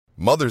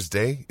Mother's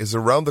Day is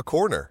around the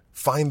corner.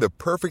 Find the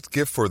perfect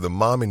gift for the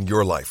mom in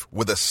your life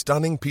with a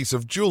stunning piece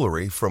of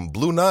jewelry from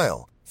Blue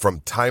Nile.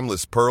 From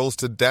timeless pearls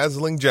to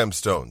dazzling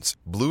gemstones,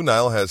 Blue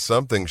Nile has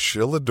something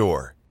she'll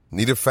adore.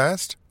 Need it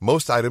fast?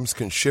 Most items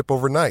can ship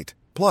overnight.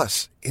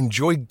 Plus,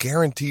 enjoy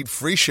guaranteed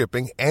free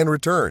shipping and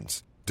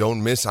returns.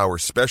 Don't miss our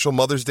special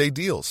Mother's Day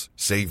deals.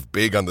 Save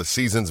big on the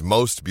season's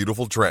most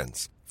beautiful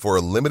trends. For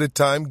a limited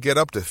time, get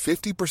up to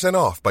 50%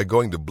 off by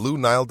going to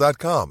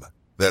BlueNile.com.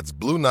 That's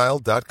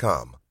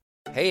BlueNile.com.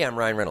 Hey, I'm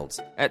Ryan Reynolds.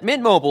 At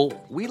Mint Mobile,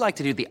 we like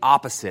to do the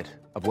opposite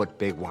of what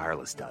Big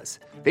Wireless does.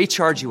 They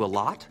charge you a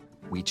lot,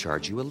 we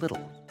charge you a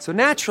little. So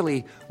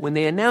naturally, when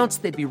they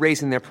announced they'd be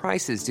raising their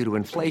prices due to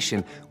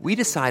inflation, we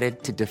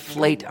decided to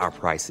deflate our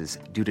prices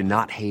due to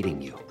not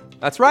hating you.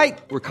 That's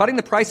right. We're cutting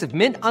the price of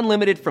Mint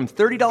Unlimited from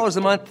 $30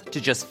 a month to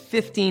just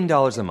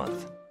 $15 a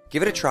month.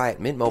 Give it a try at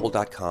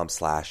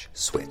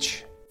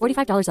mintmobile.com/switch.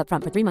 $45 up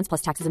front for 3 months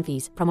plus taxes and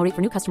fees. Promo rate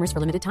for new customers for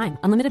limited time.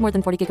 Unlimited more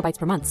than 40 gigabytes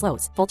per month.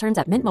 Slows full terms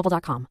at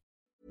mintmobile.com.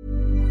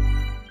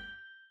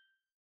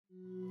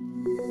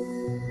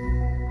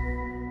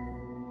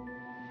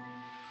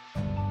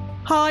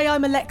 Hi,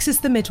 I'm Alexis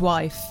the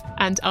midwife.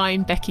 And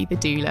I'm Becky the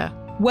doula.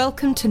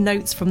 Welcome to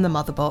Notes from the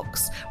Mother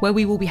Box, where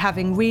we will be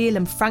having real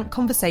and frank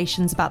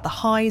conversations about the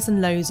highs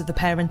and lows of the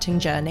parenting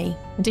journey.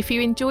 And if you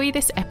enjoy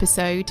this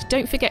episode,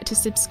 don't forget to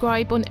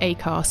subscribe on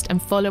Acast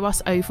and follow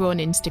us over on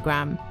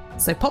Instagram.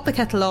 So pop the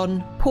kettle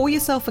on, pour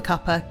yourself a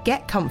cuppa,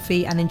 get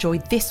comfy and enjoy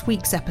this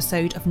week's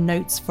episode of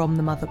Notes from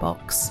the Mother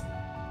Box.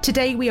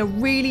 Today we are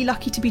really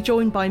lucky to be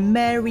joined by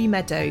Mary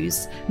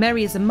Meadows.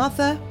 Mary is a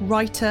mother,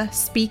 writer,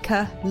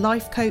 speaker,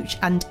 life coach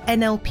and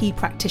NLP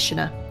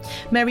practitioner.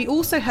 Mary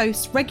also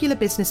hosts regular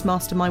business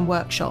mastermind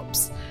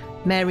workshops.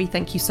 Mary,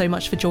 thank you so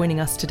much for joining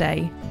us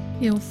today.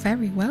 You're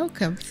very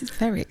welcome. This is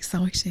very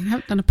exciting. I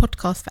haven't done a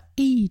podcast for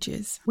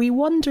ages. We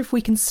wonder if we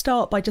can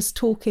start by just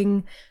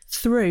talking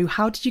through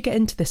how did you get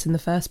into this in the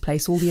first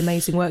place, all the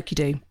amazing work you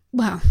do?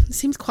 Well, it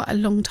seems quite a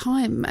long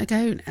time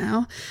ago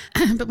now,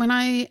 but when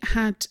I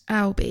had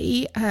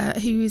Albie,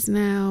 who is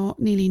now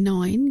nearly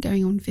 9,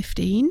 going on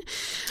 15,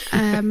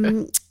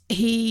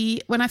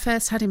 when I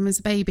first had him as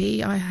a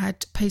baby, I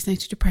had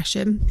postnatal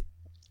depression.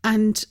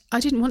 And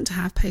I didn't want to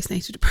have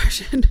postnatal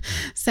depression.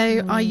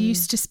 So I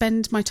used to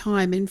spend my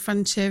time in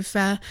front of,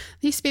 there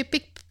used to be a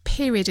big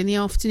period in the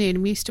afternoon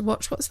and we used to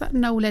watch, what's that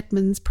Noel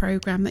Edmonds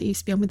programme that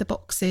used to be on with the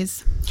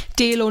boxes?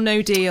 Deal or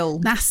No Deal.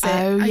 That's it.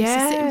 Oh, I used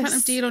yes. to sit in front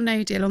of Deal or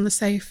No Deal on the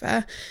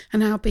sofa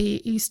and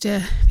Albie used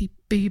to be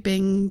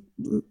boobing,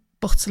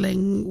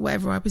 bottling,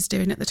 whatever I was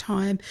doing at the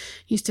time.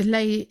 Used to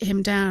lay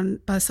him down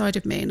by the side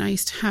of me and I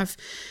used to have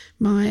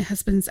my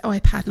husband's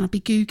iPad and I'd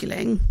be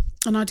Googling.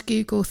 And I'd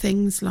Google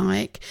things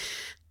like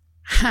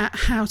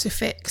how to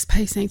fix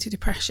postnatal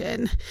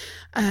depression,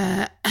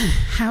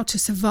 how to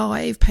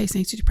survive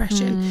postnatal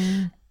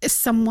depression.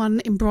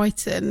 Someone in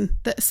Brighton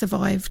that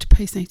survived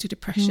postnatal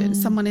depression,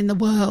 someone in the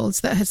world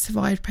that has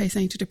survived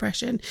postnatal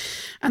depression.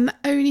 And the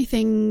only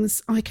things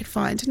I could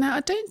find, now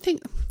I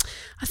think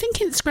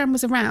Instagram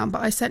was around,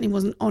 but I certainly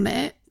wasn't on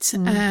it.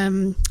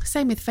 Same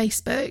with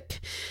Facebook.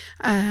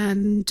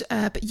 And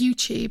but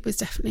YouTube was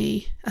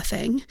definitely a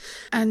thing.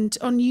 And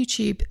on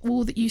YouTube,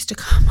 all that used to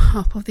come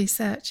up of these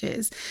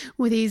searches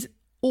were these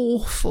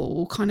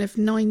awful kind of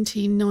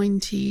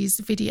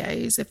 1990s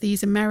videos of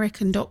these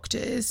American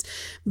doctors,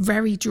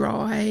 very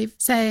dry,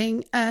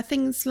 saying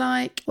things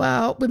like,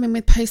 well, women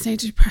with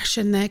postnatal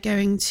depression, they're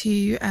going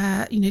to,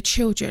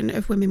 children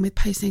of women with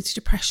postnatal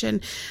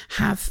depression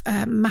have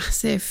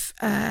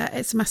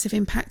it's a massive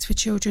impact for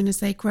children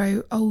as they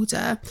grow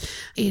older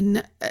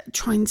in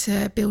trying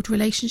to build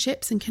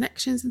relationships and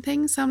connections and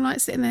things. So I'm like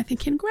sitting there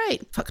thinking,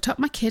 great, fucked up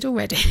my kid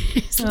already.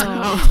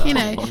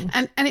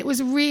 And it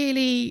was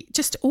really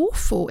just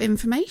awful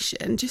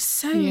information, just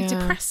so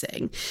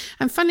depressing.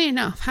 And funnily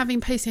enough,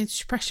 having postnatal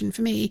depression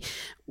for me,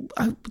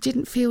 I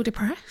didn't feel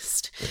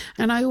depressed.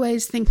 And I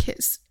always think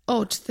it's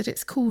odd that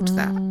it's called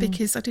that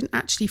because I didn't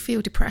actually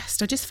feel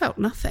depressed. I just felt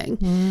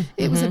nothing.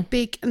 It was a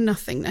big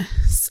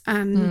nothingness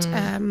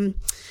and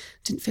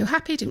didn't feel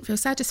happy, didn't feel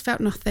sad, just felt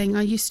nothing.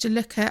 I used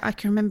to I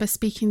can remember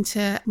speaking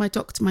to my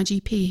doctor, my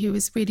GP, who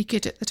was really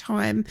good at the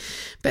time,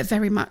 but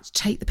very much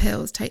take the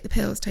pills.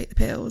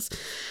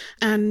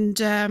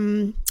 And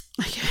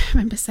I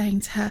remember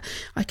saying to her,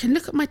 I can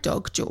look at my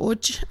dog,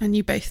 George, and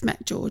you both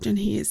met George, and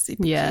he is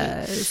super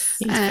cute.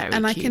 He's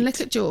and I can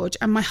look at George,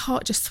 and my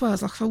heart just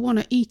swells, like I want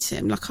to eat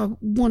him, like I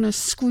want to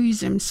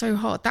squeeze him so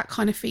hard, that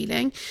kind of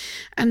feeling.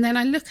 And then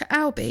I look at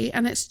Albie,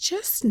 and it's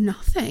just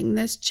nothing.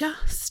 There's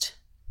just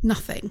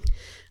nothing.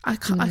 I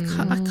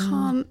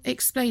can't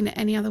explain it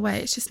any other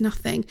way. It's just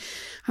nothing.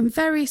 I'm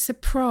very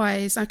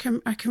surprised. I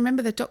can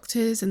remember the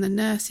doctors and the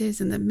nurses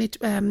and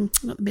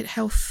the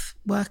health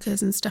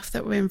workers and stuff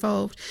that were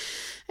involved.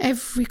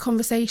 Every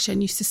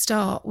conversation used to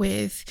start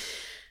with,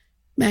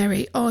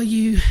 Mary, are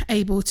you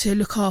able to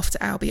look after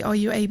Albie? Are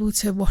you able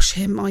to wash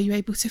him? Are you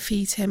able to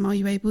feed him? Are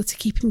you able to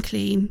keep him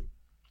clean?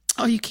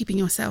 Are you keeping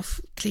yourself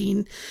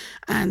clean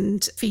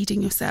and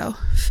feeding yourself?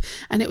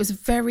 And it was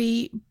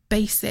very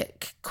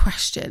basic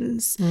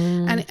questions.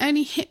 And it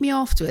only hit me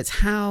afterwards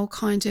how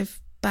kind of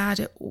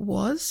bad it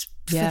was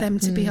for them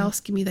to be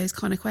asking me those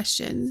kind of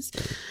questions.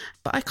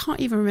 But I can't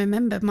even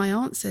remember my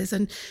answers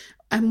and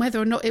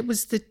whether or not it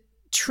was the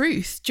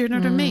truth. Do you know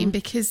what I mean?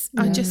 Because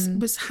I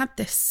just had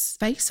this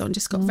face on,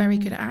 just got very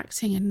good at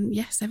acting, and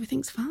yes,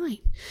 everything's fine,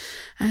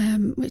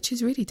 which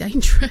is really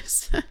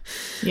dangerous.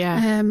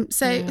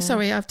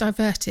 Sorry, I've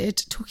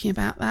diverted talking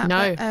about that.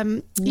 No.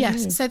 But,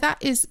 yes, so that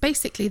is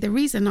basically the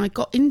reason I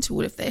got into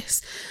all of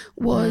this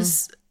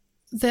was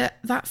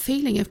that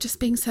feeling of just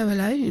being so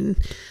alone.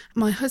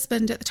 My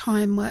husband at the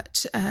time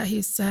worked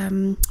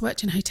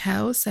in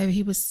hotels, so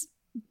he was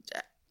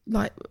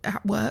like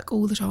at work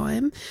all the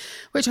time,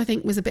 which I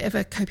think was a bit of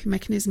a coping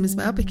mechanism as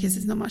well, because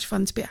it's not much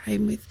fun to be at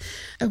home with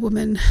a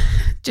woman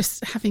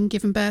just having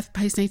given birth,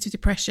 postnatal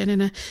depression,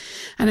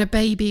 and a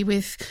baby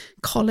with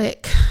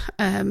colic.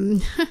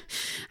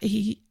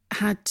 He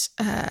had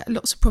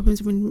lots of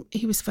problems when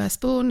he was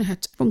first born,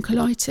 had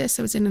bronchiolitis,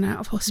 so was in and out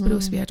of hospital,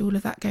 so we had all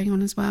of that going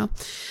on as well.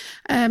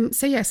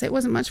 So it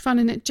wasn't much fun,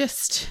 and it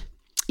just,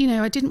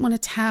 I didn't want to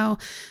tell.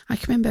 I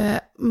can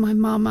remember my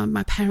mum and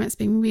my parents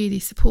being really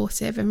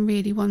supportive and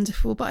really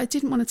wonderful, but I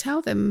didn't want to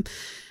tell them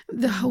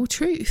the whole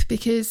truth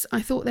because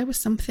I thought there was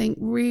something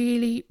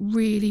really,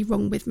 really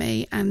wrong with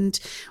me. And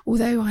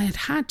although I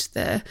had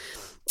the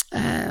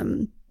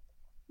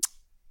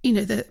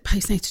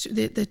postnatal,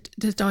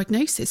 the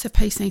diagnosis of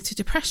postnatal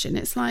depression,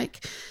 it's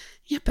like,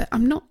 but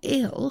I'm not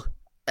ill.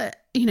 I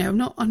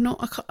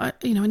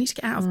need to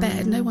get out of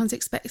bed. No one's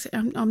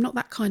expecting, I'm not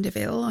that kind of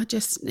ill. I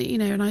just,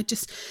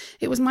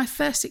 it was my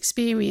first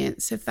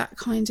experience of that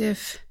kind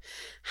of,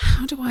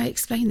 how do I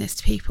explain this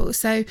to people?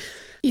 So,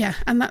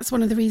 and that's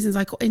one of the reasons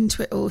I got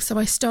into it all. So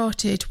I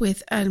started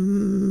with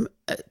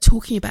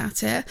talking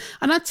about it,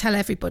 and I'd tell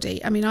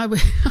everybody. I mean, I'd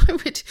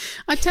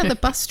tell the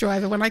bus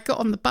driver when I got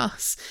on the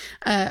bus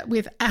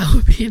with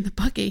Albie in the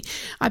buggy,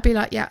 I'd be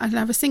like, I'd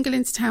have a single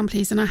into town,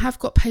 please, and I have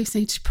got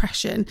postnatal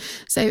depression.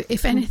 So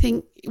if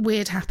anything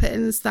weird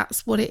happens,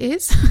 that's what it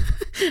is.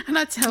 And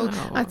I'd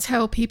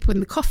tell people in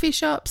the coffee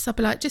shops, I'd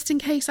be like, just in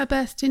case I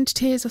burst into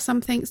tears or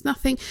something, it's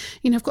nothing,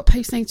 I've got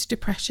postnatal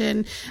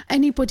depression.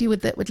 Anybody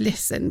that would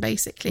listen,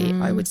 basically,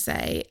 I would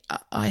say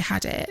I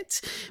had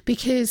it,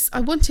 because I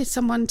wanted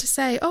someone to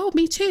say, oh,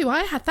 me too,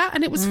 I had that,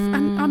 and it was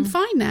I'm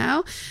fine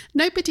now.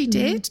 Nobody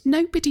did. No,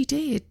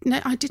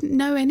 I didn't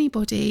know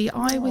anybody.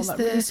 I was that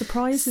really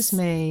surprises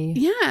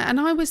me. And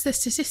I was the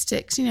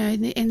statistics,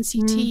 in the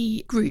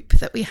NCT group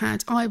that we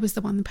had. I was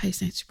the one with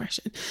postnatal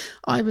depression.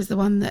 I was the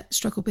one that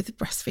struggled with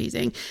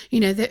breastfeeding.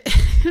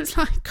 It was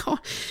like, God,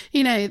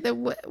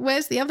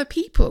 where's the other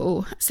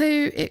people? So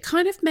it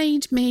kind of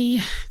made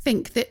me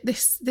think that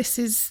this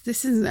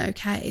isn't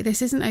okay.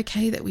 This isn't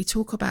okay that we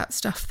talk about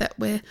stuff that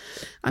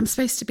I'm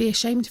supposed to be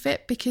ashamed of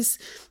it, because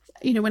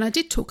when I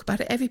did talk about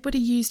it, everybody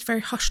used very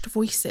hushed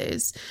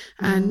voices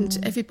and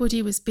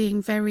everybody was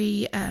being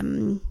very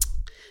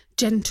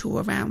gentle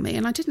around me,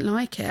 and I didn't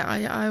like it.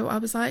 I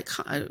was like,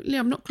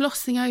 I'm not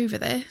glossing over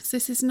this.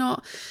 This is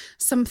not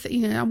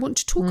something, I want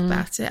to talk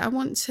about it. I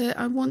want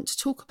to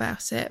talk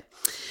about it.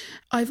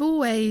 I've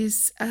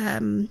always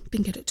been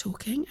good at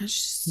talking,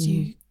 as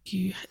you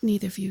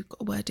neither of you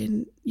got a word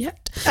in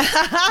yet. We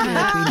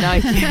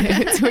like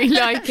it. We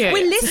like it.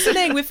 We're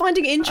listening. We're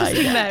finding it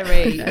interesting,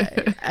 Mary.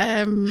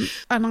 And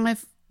I'm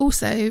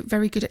also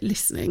very good at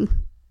listening.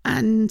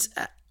 And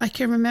I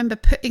can remember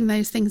putting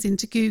those things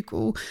into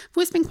Google. I've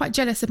always been quite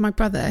jealous of my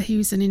brother,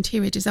 who's an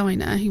interior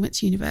designer. He went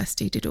to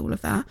university, did all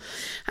of that,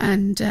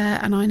 and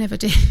I never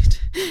did.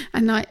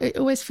 And it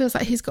always feels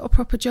like he's got a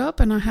proper job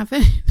and I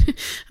haven't.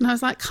 And I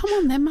was like, come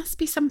on, there must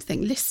be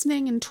something.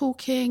 Listening and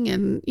talking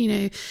and,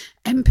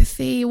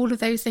 empathy, all of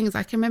those things.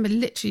 I can remember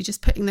literally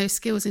just putting those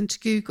skills into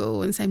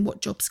Google and saying,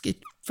 what job's good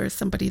for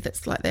somebody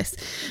that's like this?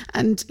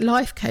 And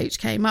life coach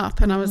came up,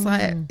 and I was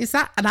like, is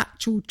that an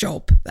actual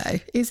job though?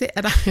 Is it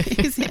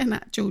an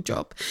actual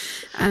job?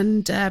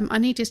 And I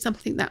needed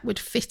something that would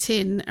fit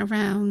in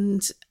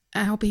around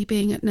Albie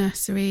being at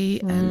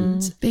nursery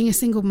and being a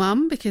single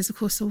mum, because of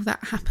course all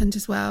that happened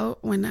as well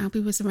when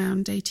Albie was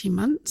around 18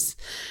 months.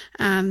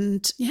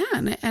 And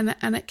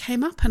it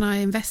came up, and I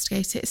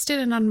investigated. It's still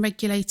an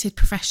unregulated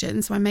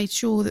profession, so I made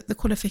sure that the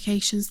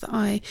qualifications that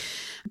I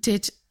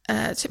did,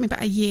 it took me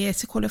about a year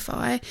to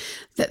qualify,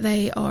 that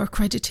they are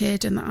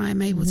accredited and that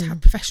I'm able to have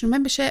professional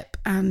membership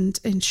and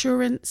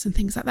insurance and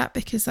things like that,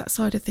 because that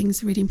side of things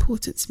is really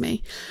important to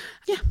me.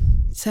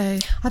 So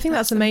I think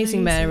that's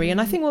amazing, Mary.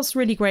 And I think what's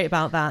really great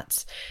about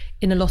that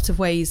in a lot of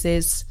ways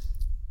is,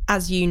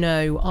 as you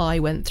know, I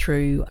went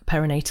through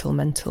perinatal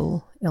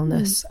mental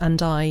illness,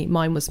 and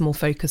mine was more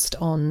focused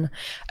on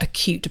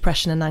acute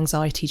depression and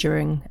anxiety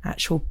during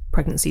actual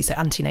pregnancy, so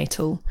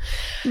antenatal.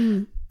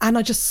 And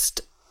I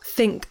just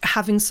think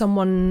having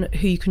someone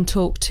who you can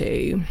talk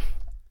to,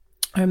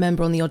 I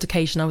remember on the odd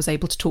occasion I was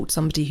able to talk to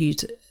somebody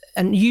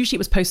and usually it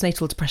was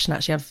postnatal depression.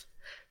 Actually, I've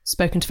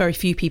spoken to very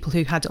few people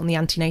who had it on the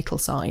antenatal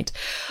side.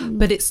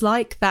 But it's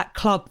like that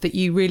club that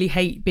you really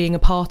hate being a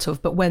part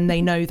of, but when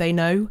they know,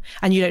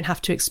 and you don't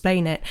have to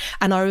explain it.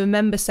 And I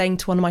remember saying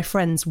to one of my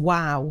friends,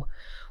 wow,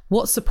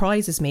 what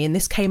surprises me, and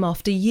this came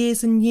after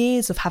years and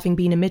years of having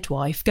been a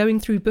midwife, going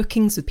through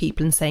bookings with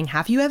people and saying,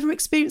 have you ever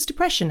experienced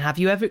depression? Have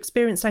you ever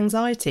experienced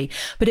anxiety?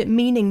 But it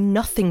meaning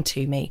nothing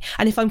to me.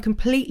 And if I'm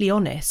completely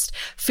honest,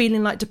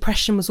 feeling like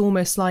depression was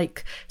almost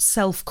like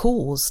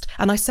self-caused.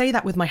 And I say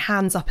that with my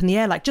hands up in the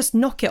air, like just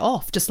knock it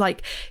off, just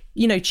like,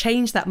 you know,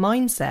 change that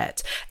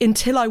mindset,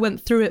 until I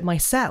went through it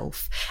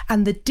myself.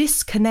 And the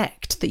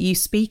disconnect that you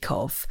speak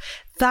of,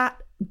 that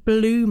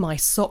blew my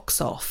socks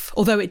off,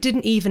 although it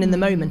didn't even in the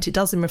moment. It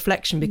does in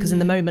reflection, because in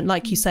the moment,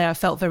 like you say, I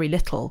felt very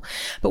little.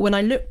 But when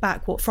I look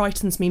back, what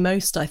frightens me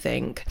most, I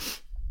think,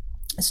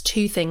 is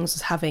two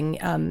things. Having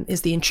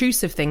is the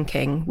intrusive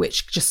thinking,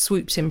 which just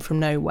swoops in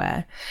from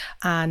nowhere,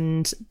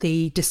 and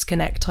the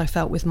disconnect I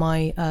felt with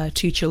my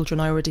 2 children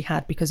I already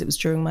had, because it was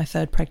during my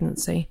 3rd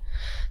pregnancy.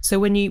 So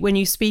when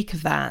you speak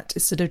of that, it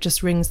sort of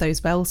just rings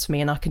those bells for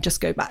me, and I can just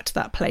go back to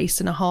that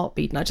place in a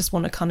heartbeat, and I just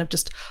want to kind of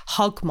just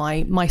hug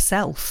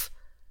myself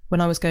when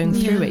I was going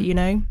through it, you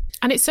know?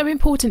 And it's so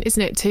important,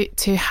 isn't it,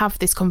 to have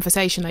this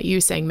conversation, like you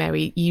were saying,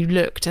 Mary. You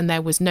looked and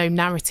there was no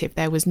narrative,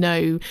 there was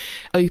no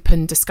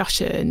open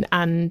discussion.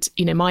 And,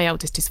 you know, my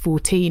eldest is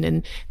 14,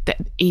 and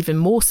even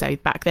more so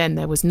back then,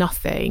 there was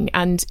nothing.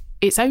 And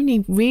it's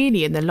only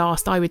really in the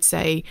last, I would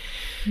say,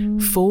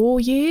 4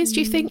 years, do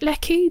you think,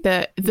 Lecky,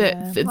 that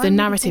the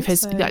narrative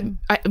has, like,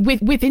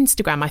 with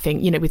Instagram, I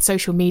think, you know, with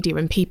social media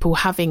and people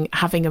having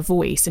a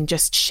voice and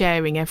just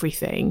sharing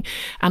everything.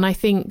 And I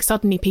think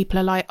suddenly people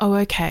are like, oh,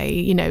 okay,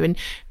 you know. And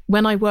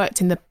when I worked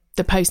in the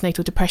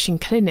postnatal depression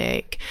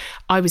clinic,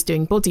 I was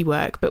doing body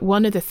work, but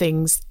one of the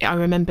things I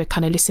remember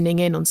kind of listening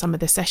in on some of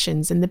the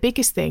sessions, and the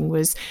biggest thing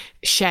was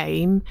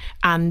shame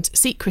and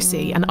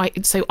secrecy and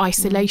so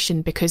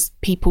isolation, because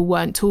people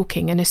weren't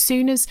talking. And as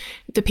soon as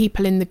the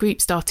people in the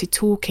group started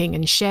talking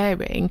and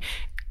sharing,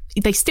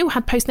 they still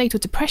had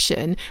postnatal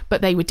depression,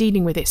 but they were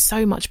dealing with it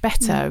so much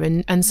better.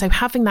 And so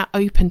having that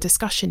open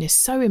discussion is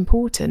so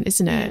important,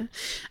 isn't it? Yeah.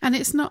 And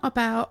it's not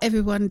about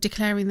everyone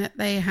declaring that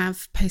they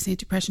have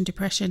postnatal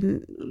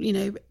depression, you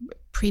know,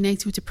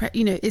 prenatal depression,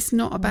 you know, it's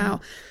not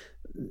about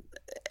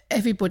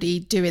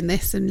everybody doing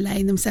this and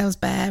laying themselves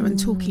bare and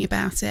talking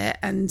about it.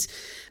 And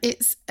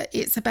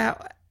it's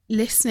about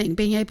listening,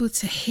 being able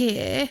to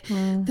hear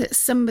that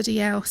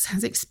somebody else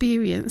has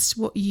experienced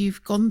what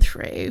you've gone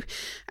through.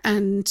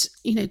 And,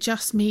 you know,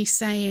 just me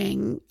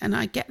saying, and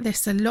I get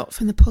this a lot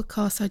from the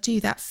podcast I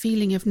do, that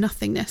feeling of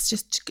nothingness,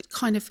 just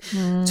kind of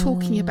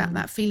talking about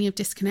that feeling of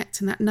disconnect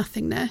and that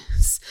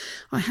nothingness.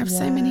 I have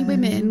so many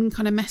women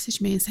kind of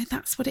message me and say,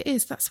 that's what it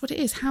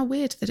is. How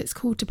weird that it's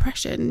called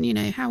depression, you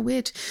know, how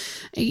weird,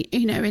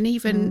 you know, and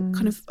even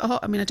kind of,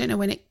 I mean, I don't know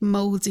when it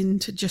molds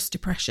into just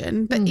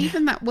depression, but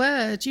even that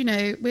word, you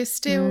know, we're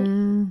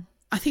still,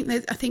 I think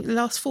the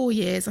last 4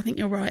 years, I think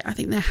you're right. I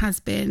think there has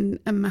been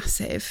a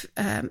massive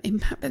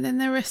impact, but then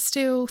there are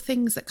still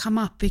things that come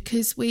up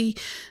because we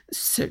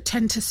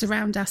tend to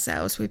surround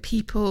ourselves with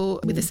people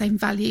with the same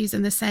values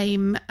and the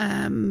same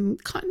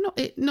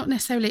not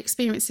necessarily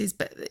experiences,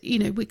 but you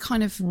know, we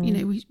kind of you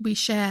know, we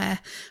share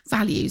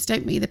values,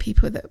 don't we? The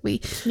people that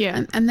we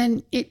and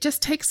then it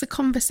just takes a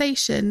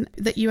conversation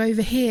that you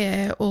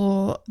overhear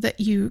or that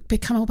you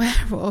become aware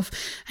of,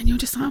 and you're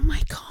just like, oh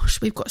my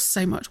gosh, we've got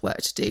so much work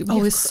to do.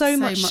 There's so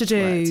much to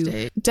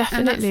do.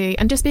 Definitely.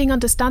 And just being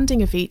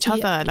understanding of each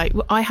other. Like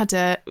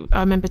I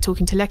remember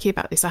talking to Lecky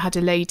about this. I had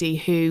a lady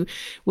who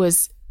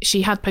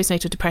she had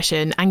postnatal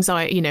depression,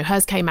 anxiety, you know,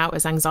 hers came out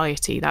as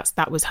anxiety.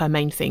 That was her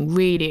main thing,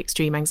 really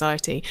extreme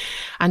anxiety.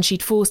 And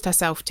she'd forced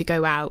herself to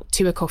go out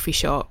to a coffee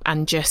shop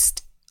and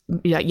just,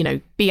 you know,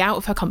 be out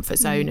of her comfort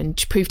zone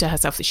and prove to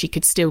herself that she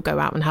could still go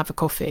out and have a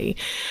coffee.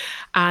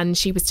 And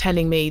she was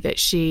telling me that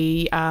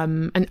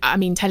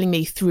telling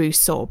me through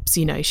sobs,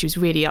 you know, she was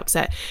really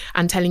upset,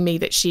 and telling me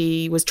that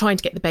she was trying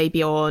to get the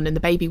baby on, and the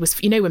baby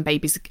was, you know, when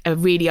babies are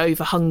really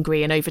over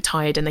hungry and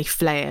overtired and they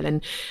flail,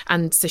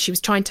 and so she was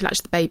trying to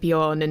latch the baby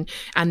on,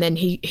 and then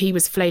he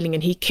was flailing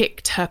and he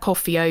kicked her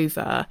coffee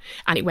over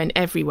and it went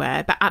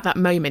everywhere. But at that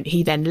moment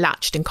he then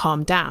latched and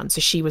calmed down.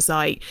 So she was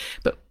like,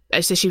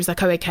 so she was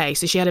like, oh, okay.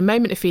 So she had a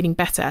moment of feeling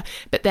better.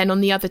 But then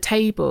on the other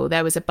table,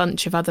 there was a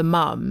bunch of other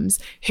mums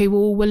who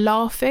all were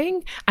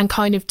laughing and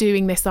kind of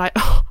doing this like,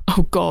 oh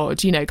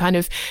God, you know, kind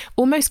of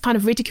almost kind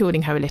of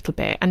ridiculing her a little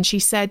bit. And she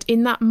said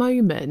in that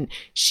moment,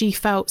 she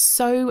felt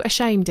so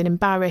ashamed and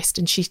embarrassed,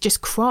 and she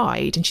just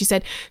cried. And she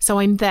said, so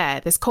I'm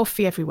there's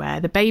coffee everywhere.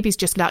 The baby's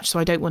just latched, so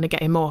I don't want to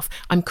get him off.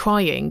 I'm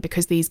crying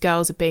because these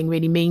girls are being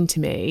really mean to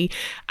me.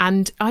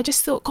 And I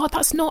just thought, God,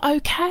 that's not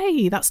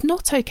okay. That's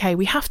not okay.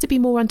 We have to be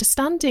more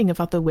understanding of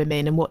other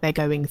women and what they're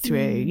going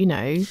through, you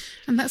know.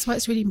 And that's why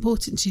it's really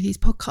important to these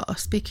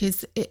podcasts,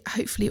 because it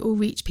hopefully will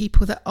reach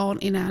people that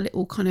aren't in our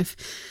little kind of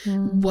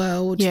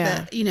world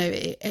that, you know,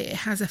 it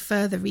has a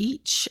further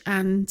reach,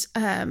 and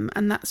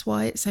that's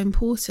why it's so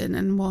important,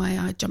 and why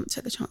I jumped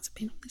at the chance of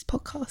being on this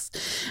podcast.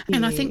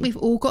 And I think we've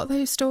all got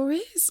those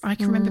stories. I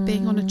can remember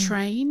being on a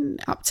train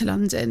up to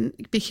London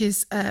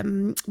because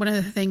one of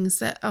the things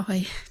that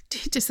I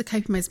did, just the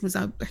coping mechanism, was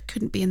I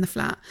couldn't be in the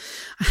flat.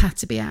 I had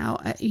to be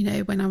out. You know,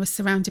 when I was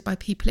surrounded by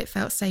people, it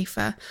felt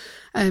safer.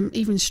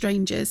 Even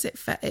strangers, it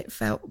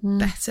felt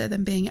better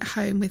than being at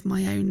home with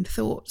my own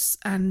thoughts.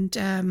 And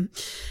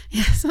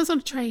so I was on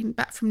a train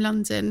back from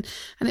London,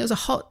 and it was a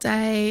hot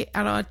day,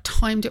 and I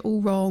timed it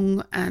all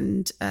wrong,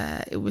 and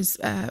it was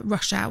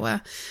rush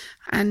hour,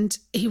 and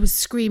he was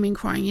screaming,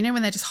 crying, you know,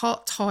 when they're just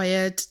hot,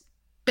 tired,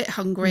 bit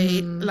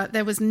hungry, like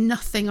there was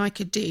nothing I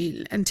could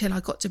do until I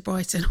got to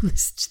Brighton on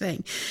this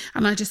thing.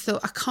 And I just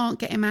thought, I can't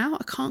get him out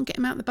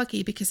the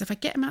buggy, because if I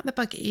get him out the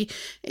buggy,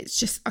 it's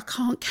just, I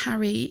can't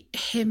carry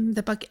him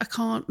the buggy, I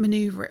can't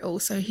maneuver it all.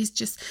 So he's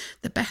just,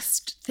 the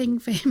best thing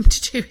for him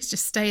to do is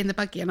just stay in the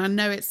buggy. And I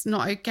know it's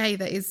not okay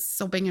that he's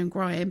sobbing and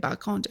crying, but I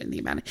can't do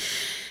anything about it.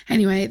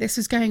 Anyway, this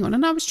was going on,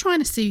 and I was trying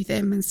to soothe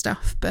him and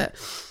stuff, but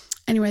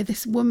anyway,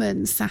 this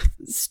woman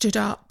stood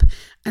up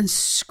and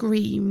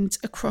screamed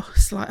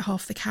across like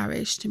half the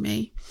carriage to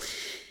me,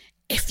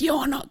 "If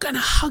you're not going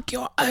to hug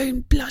your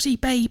own bloody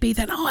baby,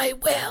 then I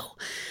will."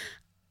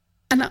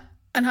 And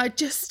I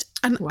just,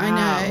 and wow. I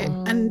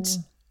know, and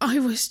I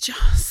was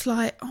just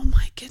like, oh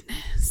my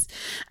goodness.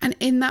 And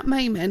in that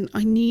moment,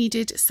 I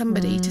needed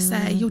somebody to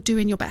say, "You're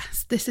doing your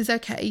best. This is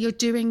okay. You're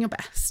doing your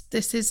best.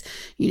 This is,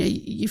 you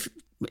know,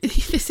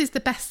 this is the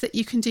best that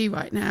you can do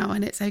right now,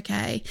 and it's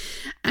okay."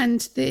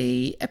 And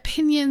the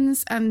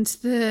opinions and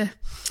the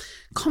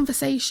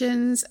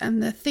conversations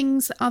and the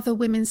things that other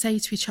women say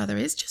to each other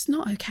is just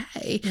not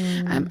okay.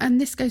 And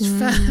this goes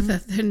further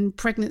than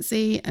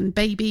pregnancy and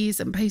babies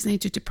and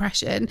postnatal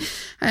depression.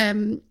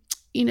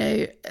 You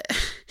know,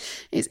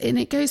 and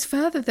it goes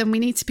further than we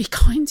need to be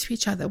kind to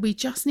each other. We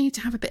just need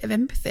to have a bit of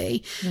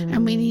empathy,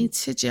 and we need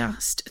to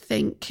just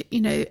think,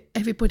 you know,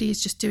 everybody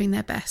is just doing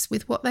their best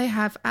with what they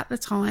have at the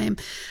time.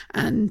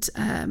 And,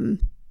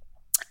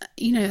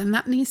 you know, and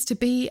that needs to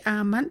be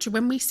our mantra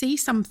when we see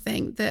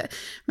something that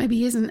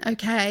maybe isn't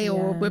okay,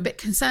 or we're a bit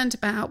concerned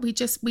about. We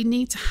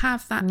need to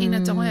have that inner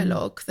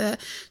dialogue that,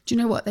 do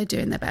you know what, they're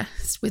doing their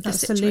best with the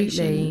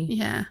situation.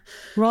 Yeah.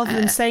 Rather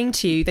than saying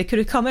to you, they could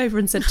have come over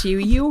and said to you,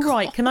 "Are you all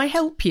right? Can I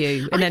help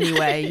you in any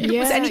way? Is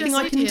there anything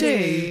I can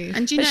do?"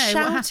 And do you know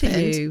what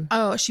happened?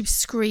 Oh, she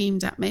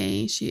screamed at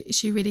me.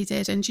 She really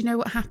did. And do you know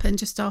what happened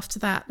just after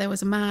that? There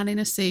was a man in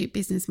a suit,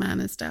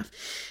 businessman and stuff.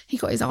 He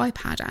got his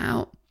iPad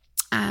out.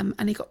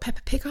 And he got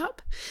Peppa Pig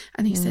up,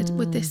 and he said,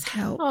 "Would this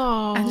help?"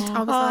 Oh. And I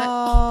was like,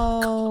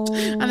 "Oh God!"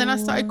 And then I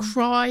started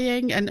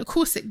crying, and of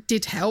course it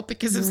did help,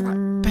 because it was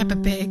like Peppa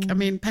Pig. I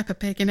mean, Peppa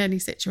Pig in any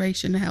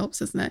situation helps,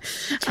 doesn't it?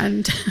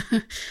 And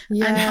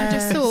and I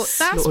just thought,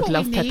 that's what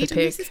we need.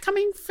 And this is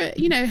coming for,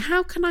 you know,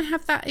 how can I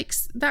have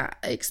that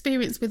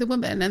experience with a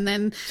woman, and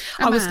then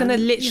I was going to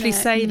literally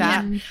say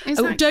that. Yeah,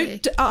 exactly.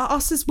 Don't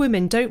us as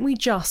women, don't we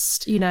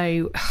just, you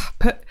know,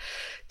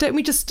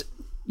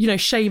 you know,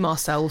 shame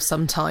ourselves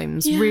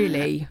sometimes,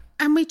 really.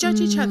 And we judge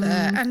each other,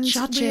 and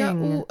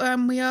judging.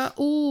 We are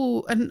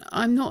all, and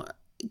I'm not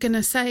going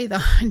to say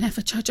that I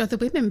never judge other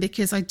women,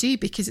 because I do,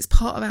 because it's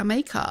part of our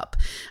makeup,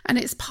 and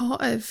it's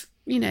part of,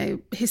 you know,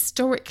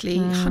 historically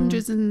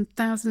hundreds and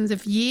thousands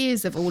of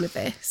years of all of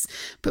this.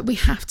 But we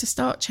have to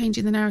start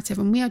changing the narrative,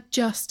 and we are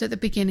just at the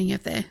beginning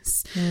of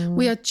this.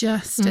 We are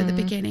just at the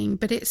beginning,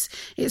 but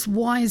it's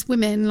wise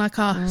women like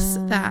us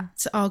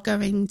that are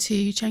going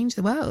to change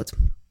the world.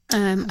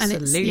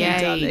 Absolutely,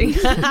 darling.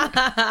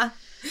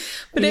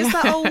 But it's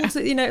that old,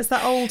 you know, it's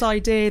that old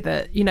idea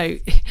that, you know,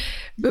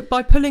 but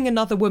by pulling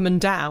another woman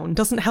down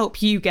doesn't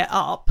help you get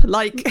up.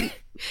 Like,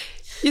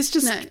 it's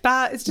just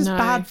bad. It's just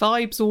bad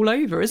vibes all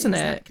over, isn't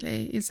it?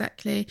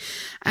 Exactly.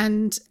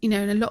 And, you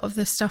know, and a lot of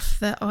the stuff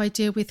that I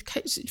deal with,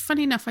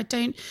 funny enough,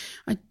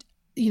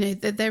 you know,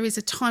 there is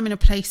a time and a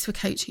place for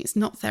coaching. It's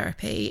not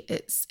therapy.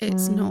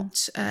 It's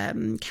not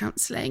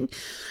counselling.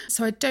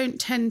 So I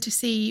don't tend to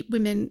see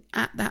women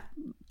at that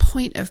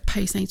point of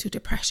postnatal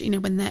depression, you know,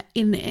 when they're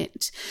in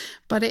it,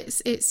 but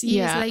it's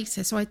years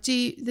later. So I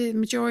do, the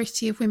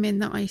majority of women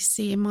that I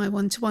see in my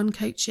one-to-one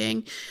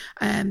coaching,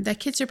 their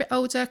kids are a bit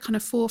older, kind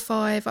of 4 or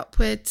 5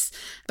 upwards,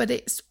 but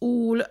it's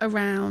all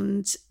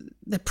around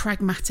the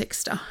pragmatic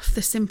stuff,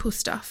 the simple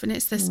stuff, and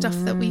it's the stuff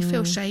that we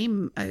feel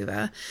shame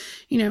over.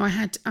 You know, I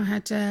had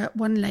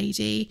one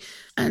lady,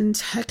 and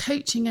her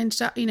coaching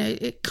ended up, you know,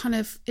 it kind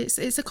of,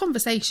 it's a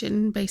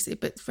conversation basically,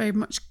 but very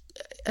much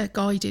a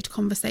guided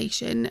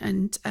conversation,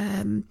 and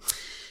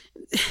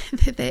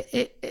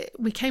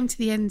we came to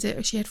the end.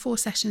 She had 4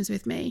 sessions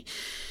with me,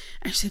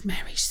 and she said,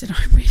 "Mary," she said,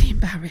 "I'm really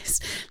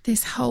embarrassed.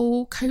 This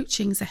whole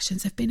coaching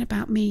sessions have been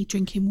about me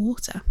drinking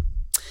water."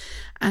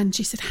 And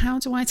she said, "How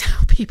do I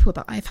tell people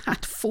that I've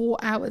had 4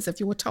 hours of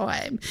your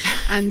time,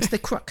 and the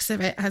crux of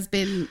it has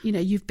been, you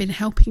know, you've been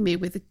helping me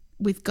with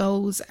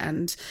goals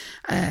and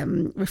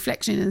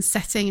reflection and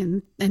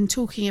setting and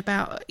talking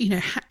about, you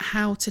know,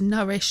 how to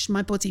nourish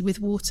my body with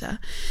water."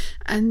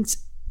 And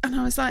And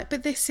I was like,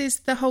 but this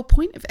is the whole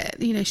point of it.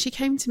 You know, she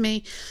came to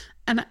me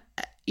and,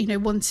 you know,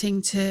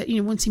 wanting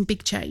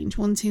big change,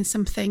 wanting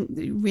something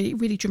really,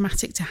 really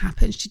dramatic to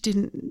happen. She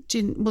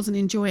wasn't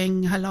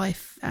enjoying her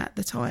life at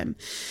the time.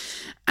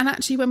 And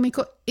actually, when we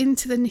got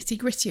into the nitty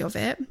gritty of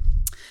it,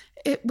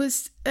 it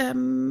was,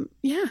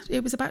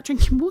 it was about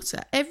drinking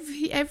water.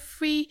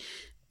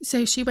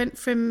 So she went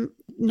from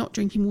not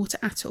drinking water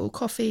at all,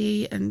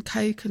 coffee and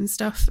Coke and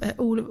stuff,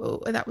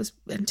 all that was,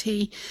 and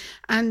tea.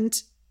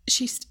 And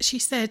she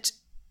said,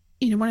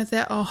 you know, one of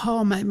the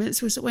aha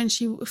moments was that when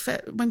she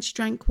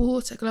drank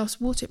water, a glass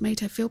of water, it made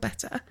her feel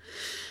better.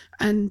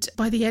 And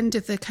by the end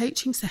of the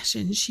coaching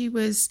session,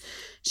 she's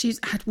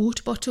had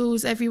water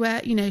bottles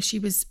everywhere. You know, she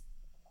was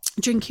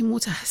drinking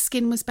water, her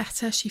skin was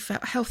better, she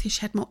felt healthier,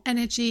 she had more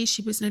energy,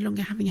 she was no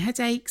longer having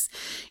headaches.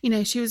 You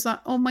know, she was like,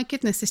 oh my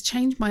goodness, this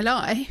changed my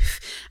life.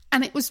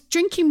 And it was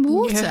drinking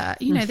water,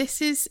 you know,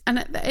 this is,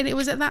 and it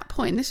was at that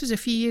point, this was a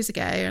few years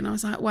ago, and I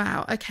was like,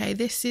 wow, okay,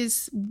 this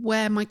is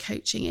where my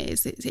coaching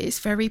is. It's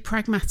very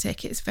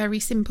pragmatic, it's very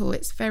simple,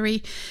 it's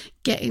very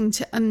getting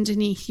to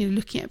underneath, you know,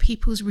 looking at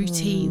people's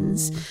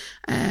routines,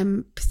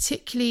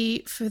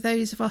 particularly for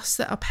those of us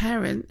that are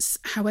parents,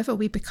 however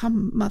we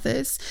become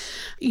mothers,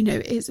 you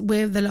know,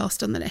 we're the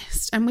last on the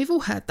list. And we've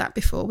all heard that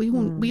before. We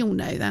all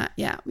know that.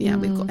 Yeah,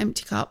 we've got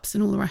empty cups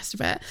and all the rest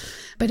of it.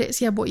 But it's,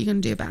 what are you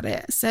going to do about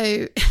it?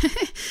 So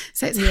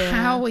it's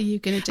how are you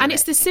going to do it? And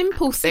it's the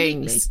simple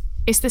things.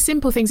 It's the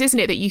simple things, isn't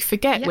it, that you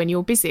forget when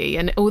you're busy.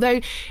 And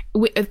and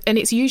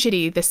it's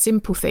usually the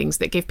simple things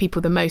that give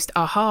people the most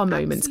aha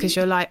moments, because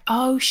you're like,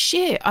 oh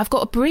shit, I've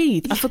got to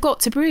breathe. I forgot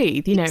to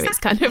breathe. You know, It's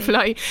kind of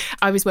like,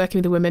 I was working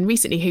with a woman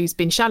recently who's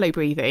been shallow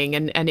breathing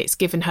and it's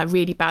given her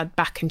really bad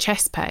back and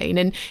chest pain.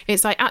 And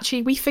it's like,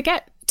 actually, we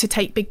forget to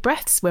take big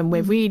breaths when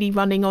we're really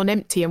running on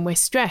empty and we're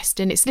stressed.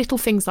 And it's little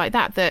things like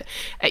that,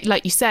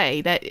 like you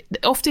say, that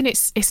often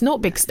it's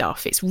not big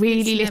stuff, it's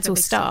really little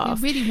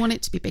stuff. We really want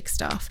it to be big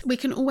stuff. We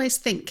can always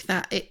think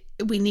that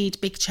we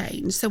need big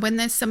change. So when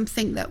there's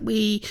something that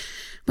when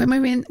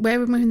we're in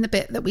the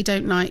bit that we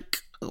don't like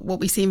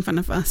what we see in front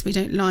of us, we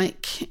don't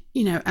like,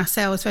 you know,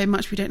 ourselves very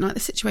much, we don't like the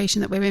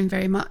situation that we're in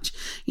very much,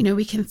 you know,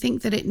 we can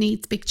think that it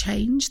needs big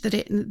change, that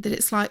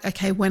it's like,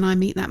 okay, when I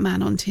meet that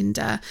man on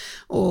Tinder,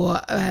 or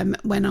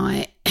when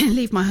I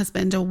leave my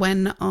husband, or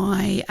when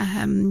I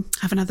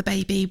have another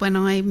baby, when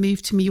I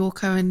move to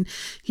Mallorca and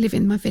live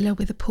in my villa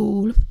with a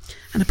pool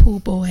and a pool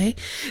boy,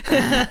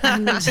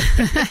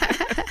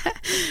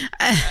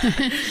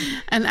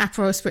 and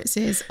Aperol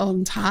spritzes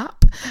on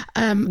tap,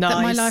 that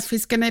my life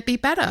is going to be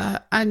better.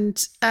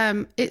 And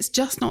it's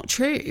just not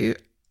true.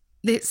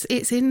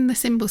 It's in the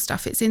simple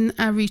stuff, it's in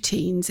our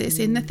routines, it's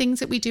in the things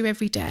that we do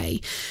every day,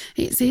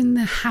 it's in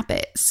the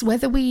habits,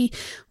 whether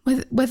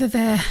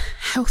they're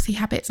healthy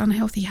habits,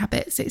 unhealthy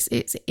habits,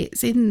 it's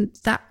in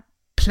that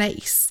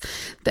place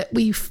that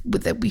we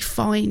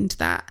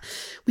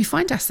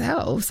find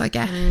ourselves, I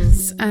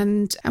guess.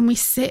 And we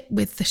sit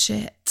with the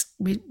shit.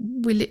 We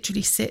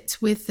literally sit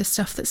with the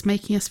stuff that's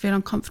making us feel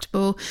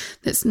uncomfortable,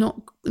 that's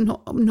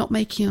not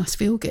making us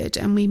feel good,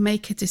 and we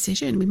make a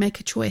decision, we make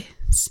a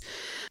choice.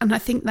 And I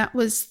think that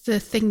was the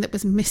thing that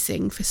was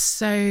missing for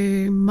so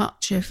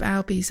much of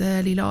Albie's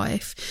early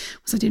life,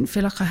 was I didn't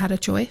feel like I had a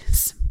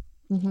choice.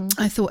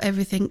 I thought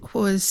everything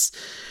was,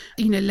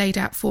 you know, laid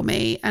out for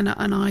me, and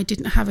I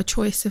didn't have a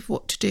choice of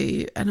what to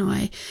do. And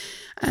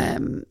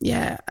and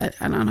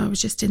I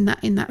was just in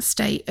that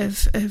state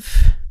of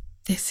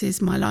this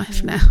is my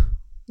life now.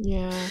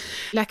 Yeah.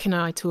 Lek and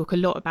I talk a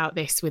lot about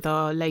this with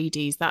our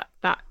ladies, that,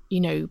 you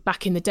know,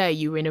 back in the day,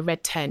 you were in a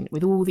red tent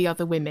with all the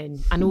other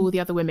women, and all the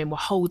other women were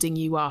holding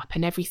you up,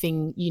 and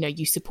everything, you know,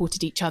 you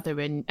supported each other,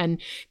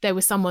 and there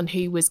was someone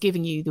who was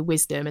giving you the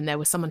wisdom, and there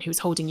was someone who was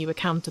holding you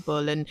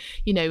accountable, and,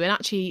 you know, and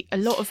actually a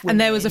lot of women...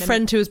 And there was a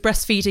friend who was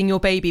breastfeeding your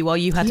baby while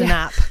you had a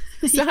nap.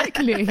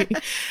 Exactly.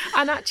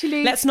 And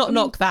actually... Let's not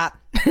knock that.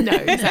 No,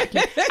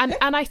 exactly.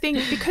 And I think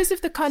because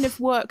of the kind of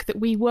work that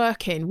we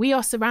work in, we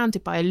are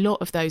surrounded by a lot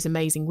of those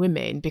amazing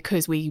women,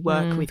 because we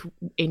work with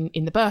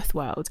in the birth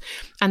world.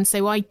 And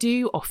so I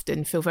do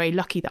often feel very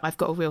lucky that I've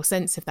got a real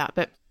sense of that.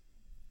 But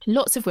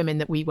lots of women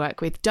that we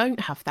work with don't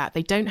have that.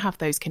 They don't have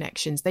those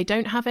connections. They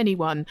don't have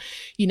anyone,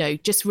 you know,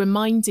 just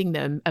reminding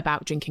them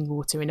about drinking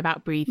water and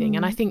about breathing.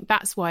 And I think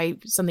that's why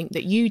something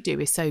that you do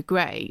is so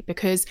great,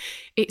 because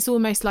it's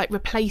almost like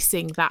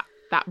replacing that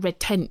red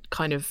tent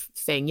kind of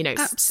thing, you know,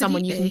 it's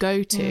someone you can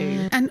go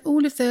to. And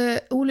all of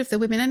the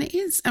women, and it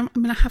is, I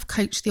mean, I have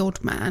coached the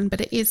odd man,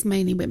 but it is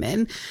mainly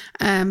women,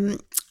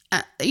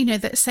 you know,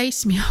 that say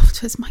to me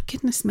afterwards, my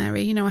goodness,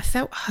 Mary, you know, I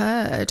felt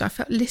heard, I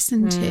felt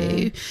listened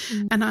to,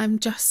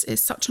 and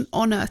it's such an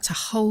honour to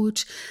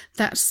hold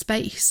that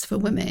space for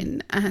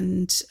women.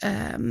 And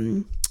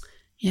to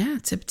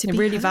it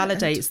really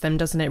validates them,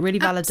 doesn't it? It really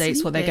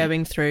validates what they're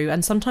going through.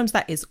 And sometimes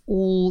that is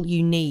all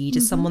you need,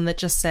 is someone that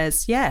just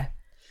says,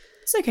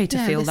 it's okay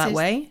to feel that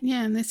way.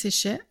 Yeah, and this is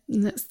shit,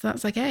 and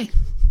that's okay.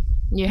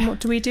 Yeah. What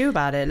do we do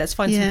about it? Let's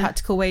find some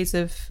practical ways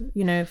of,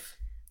 you know,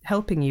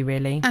 helping you,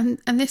 really. And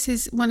this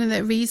is one of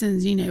the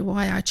reasons, you know,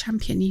 why I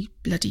champion You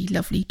Bloody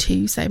Lovely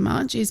Too so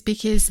much, is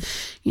because,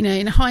 you know,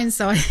 in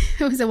hindsight,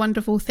 it was a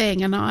wonderful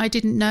thing. And I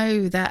didn't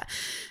know that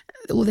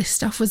all this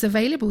stuff was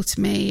available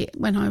to me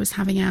when I was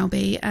having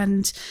Albie.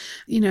 And,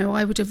 you know,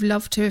 I would have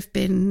loved to have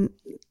been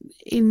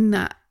in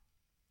that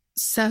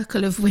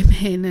circle of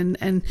women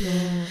and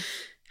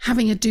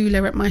having a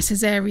doula at my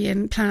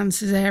planned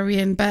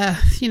cesarean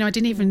birth. You know, I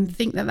didn't even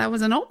think that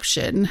was an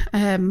option.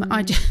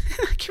 I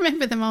can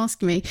remember them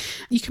asking me,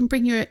 you can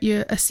bring your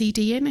a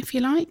CD in if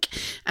you like.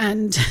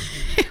 And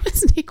it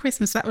was near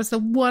Christmas. That was the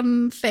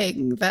one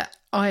thing that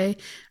I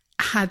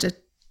had a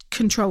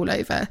control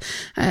over.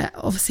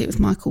 Obviously, it was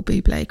Michael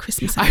Bublé,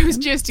 Christmas Anthem. I was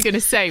just going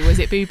to say, was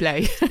it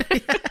Bublé?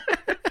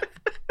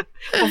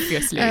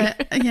 Obviously. I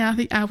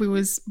think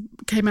Albie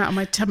came out of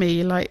my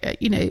tummy, like,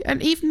 you know,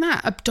 and even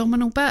that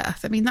abdominal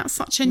birth. I mean, that's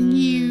such a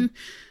new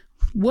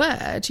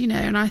word, you know,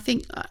 and I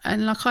think,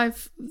 and like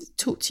I've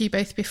talked to you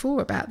both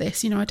before about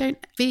this, you know, I don't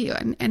feel,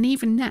 and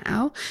even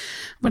now,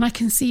 when I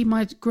can see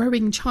my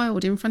growing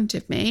child in front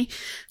of me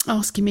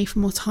asking me for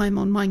more time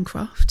on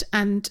Minecraft,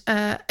 and,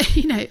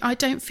 you know, I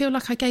don't feel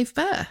like I gave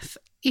birth.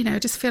 You know, I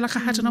just feel like I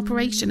had an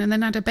operation and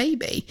then had a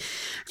baby,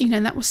 you know,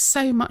 and that was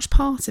so much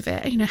part of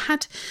it. You know,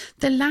 had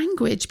the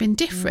language been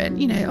different,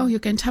 you know, oh, you're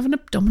going to have an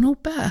abdominal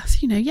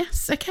birth, you know,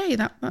 yes, okay,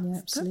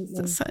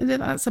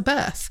 that's a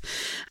birth.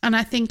 And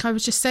I think I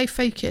was just so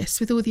focused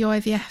with all the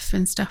IVF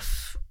and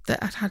stuff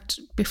that I'd had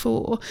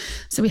before.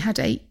 So we had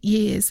 8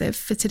 years of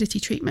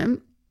fertility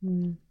treatment.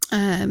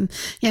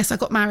 Yes, I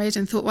got married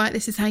and thought, right,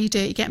 this is how you do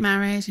it. You get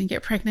married and you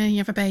get pregnant and you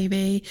have a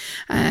baby.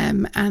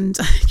 And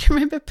I can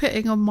remember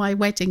putting on my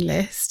wedding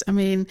list. I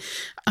mean,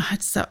 I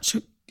had such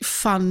a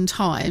fun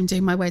time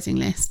doing my wedding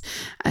list,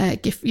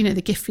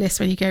 the gift list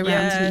when you go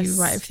around and you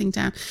write everything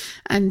down.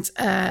 And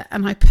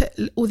I put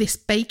all this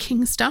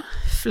baking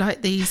stuff,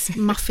 like these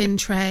muffin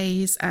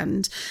trays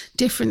and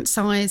different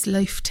size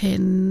loaf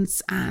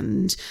tins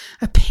and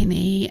a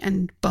pinny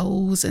and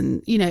bowls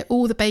and, you know,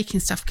 all the baking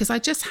stuff, because I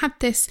just had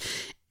this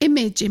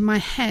image in my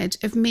head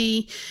of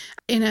me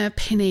in a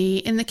pinny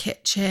in the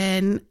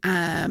kitchen,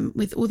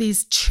 with all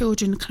these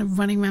children kind of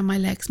running around my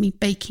legs, me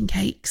baking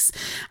cakes.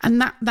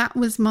 And that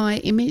was my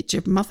image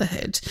of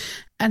motherhood.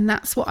 And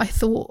that's what I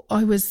thought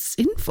I was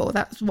in for.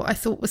 That's what I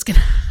thought was going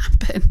to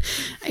happen,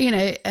 you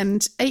know.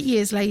 And 8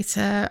 years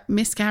later,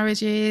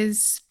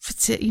 miscarriages,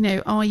 you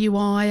know,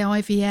 RUI,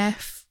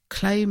 IVF,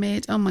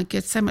 Clomid, oh my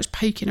god, so much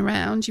poking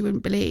around you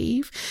wouldn't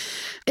believe.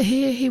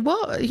 Here he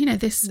was, you know,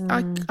 this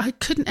I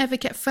couldn't ever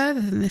get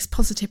further than this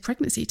positive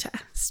pregnancy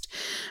test.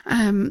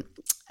 And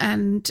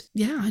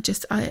yeah,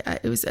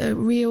 it was a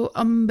real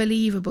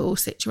unbelievable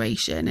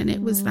situation, and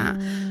it was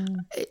that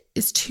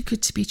it's too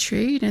good to be true.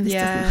 You know, this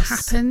doesn't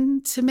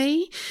happen to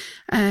me.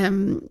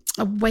 I'm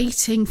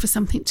waiting for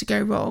something to go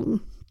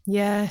wrong.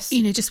 Yes.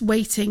 You know, just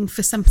waiting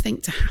for something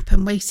to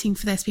happen, waiting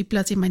for there to be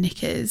blood in my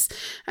knickers.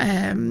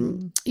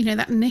 You know,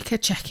 that knicker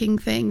checking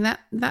thing,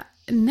 that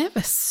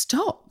never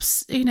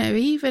stops. You know,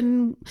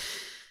 even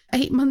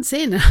 8 months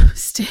in, I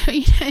was still,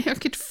 you know, I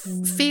could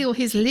feel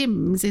his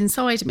limbs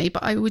inside me,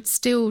 but I would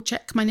still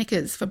check my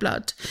knickers for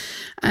blood.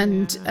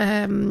 And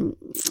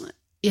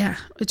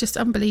just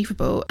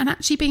unbelievable. And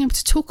actually being able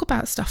to talk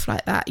about stuff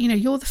like that, you know,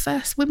 you're the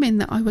first women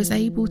that I was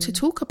able to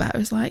talk about. It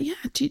was like,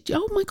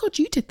 oh my God,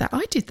 you did that,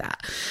 I did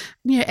that.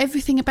 You know,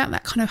 everything about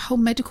that kind of whole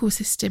medical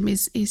system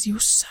is you're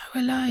so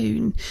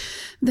alone.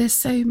 There's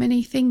so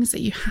many things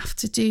that you have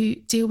to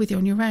deal with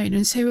on your own.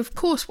 And so, of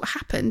course, what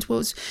happened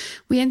was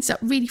we ended up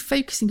really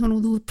focusing on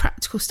all the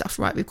practical stuff.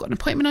 Right, we've got an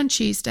appointment on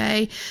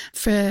Tuesday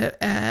for,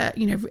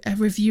 you know, a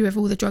review of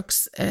all the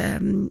drugs.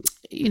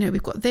 You know,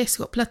 we've got this,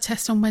 we've got blood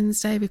tests on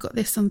Wednesday, we've got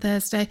this on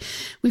Thursday.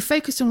 We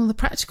focused on all the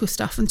practical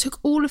stuff and took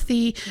all of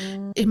the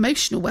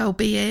emotional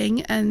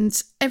well-being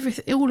and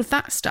everything, all of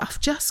that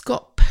stuff just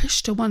got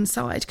pushed to one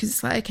side, because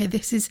it's like, okay,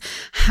 this is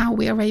how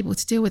we are able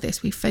to deal with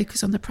this. We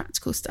focus on the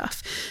practical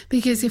stuff,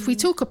 because if we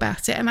talk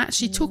about it and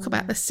actually talk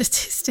about the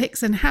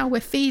statistics and how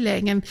we're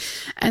feeling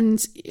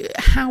and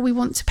how we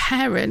want to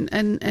parent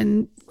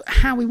and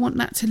how we want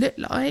that to look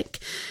like,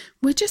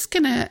 we're just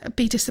going to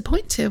be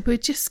disappointed. We're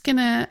just going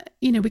to,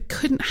 you know, we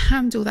couldn't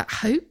handle that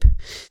hope.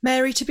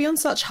 Mary, to be on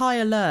such high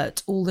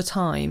alert all the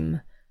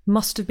time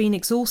must have been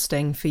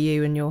exhausting for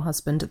you and your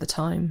husband at the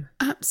time.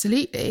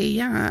 Absolutely,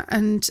 yeah.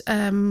 And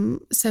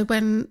so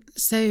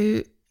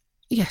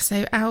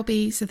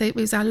Albie, it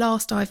was our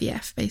last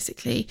IVF,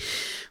 basically.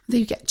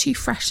 You get 2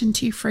 fresh and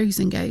 2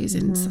 frozen goes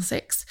in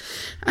Sussex.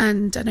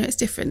 And I know it's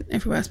different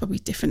everywhere. It's probably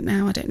different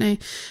now, I don't know.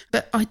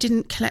 But I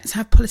didn't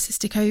have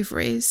polycystic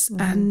ovaries.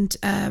 And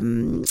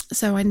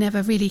so I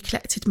never really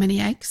collected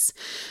many eggs.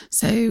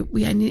 So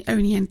we only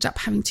ended up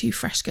having 2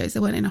 fresh goes.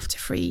 There weren't enough to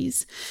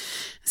freeze.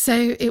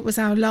 So it was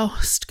our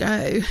last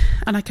go.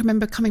 And I can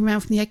remember coming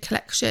around from the egg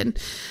collection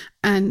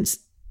and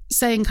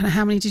saying kind of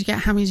how many did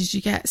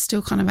you get,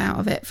 still kind of out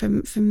of it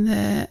from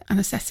the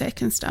anaesthetic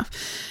and stuff,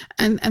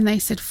 and they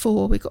said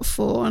 4. We got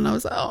 4, and I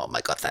was like, oh my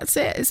God, that's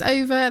it, it's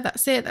over,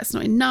 that's it, that's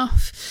not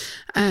enough.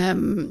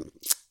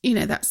 you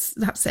know, that's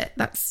it.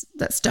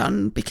 That's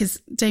done, because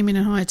Damien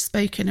and I had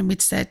spoken and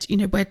we'd said, you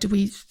know, where do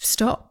we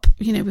stop?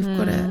 You know,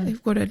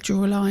 we've got to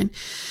draw a line.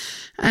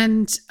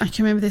 And I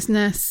can remember this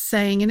nurse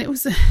saying, and it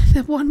was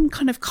the one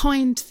kind of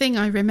kind thing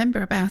I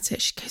remember about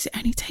it. She goes, "It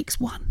only takes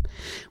one.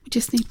 We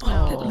just need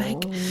one little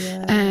egg."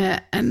 Yeah.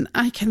 And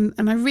I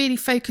really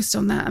focused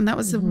on that. And that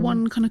was the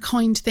one kind of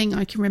kind thing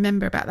I can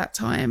remember about that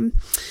time.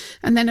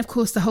 And then, of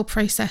course, the whole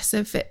process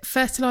of it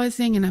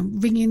fertilising, and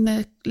I'm ringing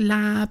the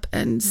lab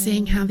and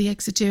seeing how the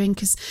eggs are doing,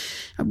 because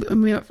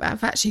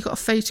I've actually got a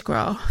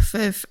photograph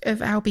of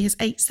Albie has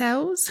 8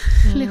 cells,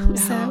 little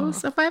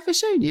cells. Have I ever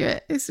shown you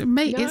it? It's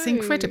amazing. It's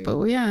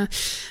incredible. Yeah.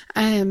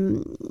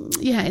 In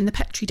the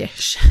Petri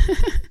dish.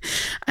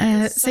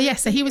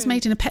 So he was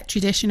made in a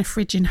Petri dish in a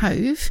fridge in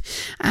Hove,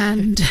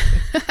 and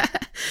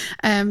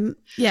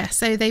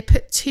so they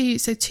put 2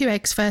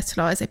 eggs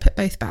fertilised, they put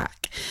both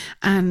back,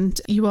 and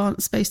you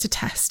aren't supposed to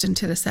test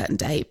until a certain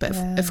date, but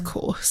of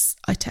course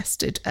I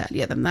tested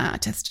earlier than that. I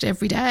tested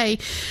every day,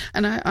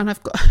 and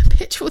I've got a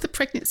picture of the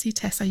pregnancy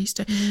tests. I used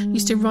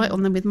to write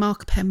on them with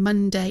marker pen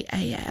Monday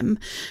AM,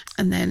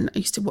 and then I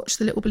used to watch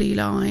the little blue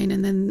line,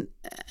 and then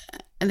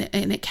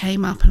and it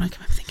came up, and I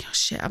remember thinking, oh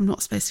shit, I'm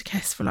not supposed to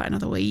test for like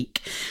another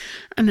week.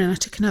 And then I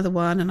took another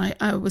one, and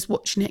I was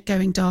watching it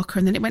going darker,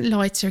 and then it went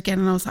lighter again,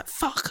 and I was like,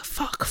 fuck,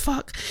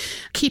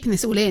 keeping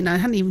this all in. I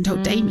hadn't even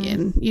told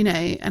Damien, you know,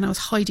 and I was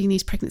hiding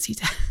these pregnancy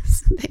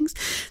tests and things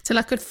till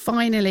I could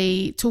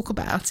finally talk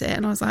about it.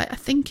 And I was like, I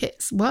think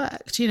it's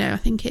worked, you know, I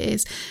think it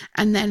is.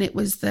 And then it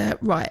was I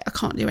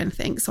can't do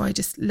anything. So I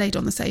just laid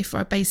on the sofa.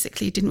 I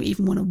basically didn't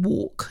even want to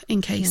walk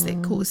in case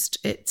it caused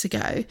it to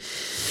go.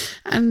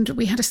 And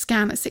we had a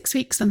scan at 6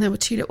 weeks, and there were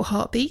 2 little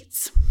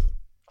heartbeats.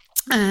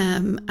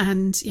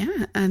 And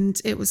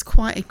it was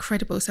quite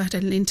incredible. So I had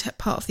an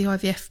part of the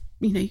IVF,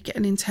 you know, you get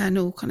an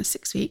internal kind of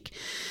 6-week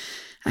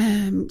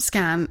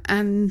scan,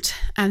 and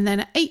then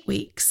at 8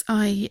 weeks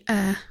I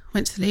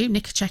went to the loo,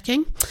 knicker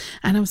checking,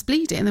 and I was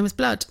bleeding, and there was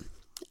blood.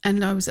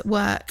 And I was at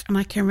work, and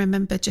I can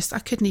remember I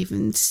couldn't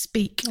even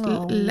speak,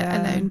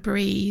 let alone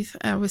breathe.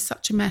 I was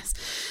such a mess.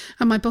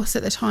 And my boss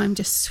at the time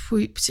just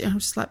swooped, and I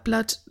was just like,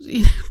 blood,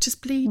 you know,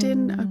 just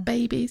bleeding,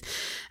 babies.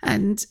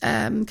 And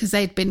because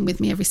they'd been with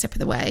me every step of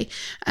the way.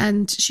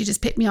 And she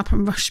just picked me up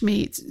and rushed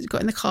me,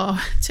 got in the car,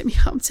 took me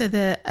up to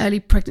the early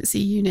pregnancy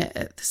unit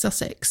at the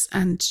Sussex.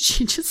 And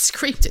she just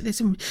screamed at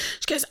this woman.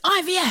 She goes,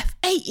 IVF,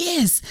 8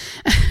 years,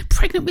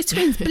 pregnant with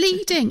twins,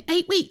 bleeding,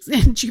 8 weeks.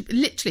 And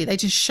they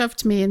just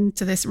shoved me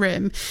into this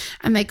room,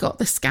 and they got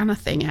the scanner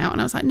thing out,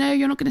 and I was like, no,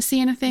 you're not going to see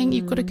anything,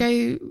 you've got to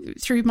go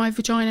through my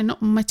vagina, not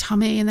my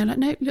tummy. And they're like,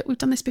 no, look, we've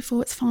done this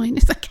before, it's fine,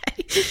 it's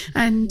okay.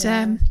 And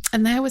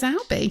there was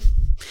Albie,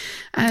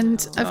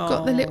 and I've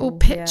got the little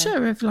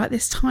picture of like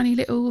this tiny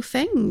little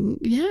thing,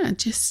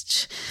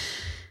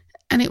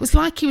 and it was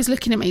like he was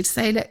looking at me to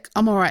say, look,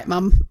 I'm all right,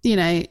 mum, you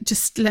know,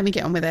 just let me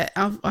get on with it.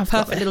 I've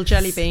perfect little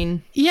jelly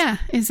bean. Yeah,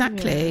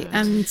 exactly.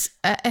 Yeah. And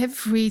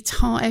every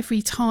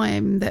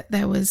time that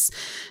there was,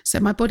 so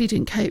my body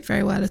didn't cope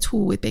very well at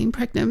all with being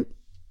pregnant.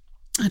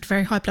 I had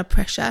very high blood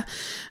pressure,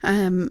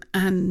 and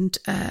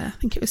I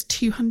think it was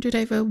 200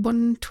 over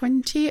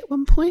 120 at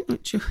one point,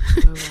 which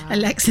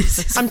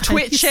Alexis, I'm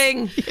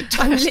twitching.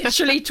 I'm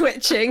literally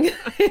twitching.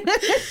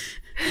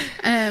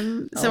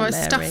 So I was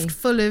stuffed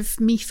full of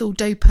methyl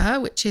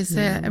dopa, which is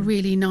a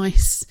really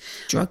nice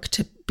drug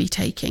to be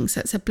taking. So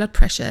it's a blood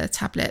pressure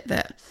tablet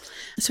that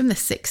it's from the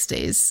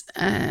 60s,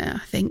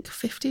 I think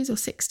 50s or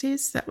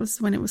 60s. That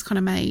was when it was kind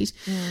of made.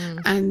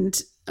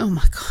 And oh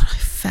my God, I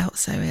felt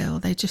so ill.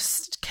 They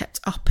just kept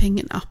upping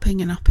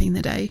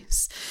the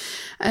dose.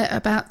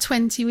 About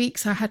 20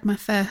 weeks, I had my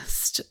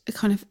first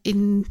kind of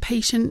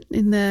inpatient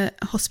in the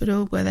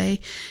hospital where I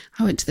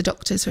went to the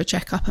doctors for a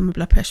checkup, and my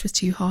blood pressure was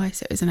too high.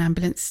 So it was an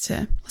ambulance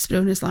to hospital,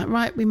 and it was like,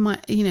 right, we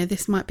might, you know,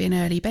 this might be an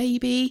early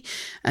baby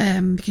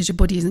because your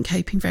body isn't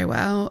coping very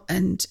well.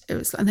 And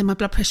then my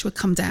blood pressure would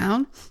come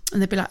down,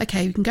 and they'd be like,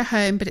 okay, you can go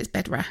home, but it's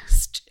bed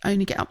rest.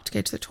 Only get up to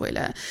go to the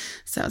toilet.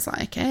 So I was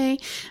like, okay.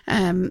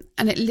 And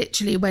it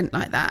literally went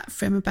like that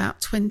from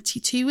about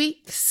 22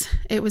 weeks.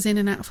 It was in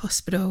and out of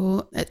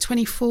hospital. At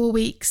 24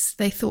 weeks,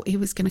 they thought he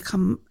was going to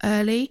come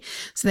early.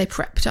 So they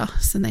prepped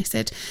us, and they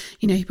said,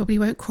 you know, he probably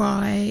won't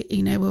cry.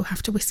 You know, we'll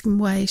have to whisk him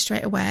away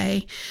straight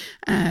away.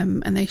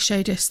 And they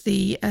showed us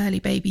the early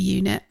baby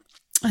unit,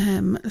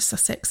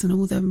 Sussex, and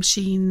all the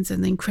machines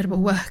and the incredible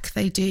work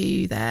they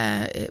do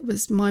there. It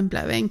was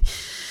mind-blowing.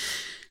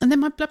 And then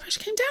my blood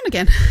pressure came down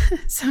again.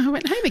 So I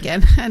went home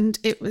again, and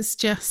it was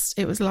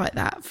like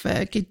that for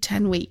a good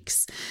 10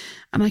 weeks.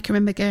 And I can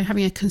remember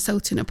having a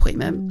consultant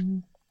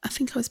appointment. I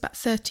think I was about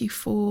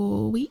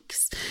 34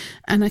 weeks.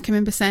 And I can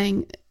remember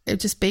saying,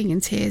 just being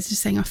in tears,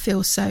 just saying, I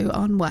feel so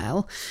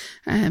unwell.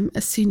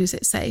 As soon as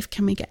it's safe,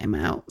 can we get him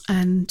out?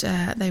 And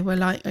they were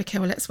like, okay,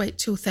 well, let's wait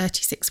till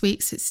 36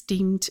 weeks. It's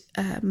deemed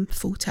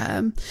full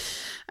term.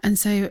 And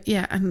so,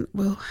 and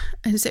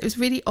so it was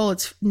really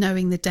odd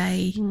knowing the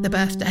day, the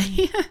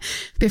birthday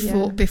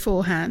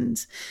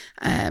beforehand.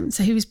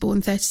 So he was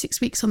born 36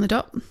 weeks on the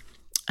dot.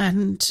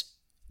 And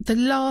the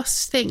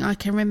last thing I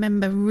can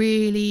remember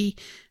really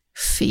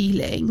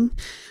feeling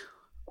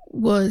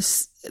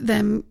was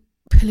them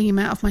pulling him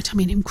out of my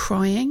tummy and him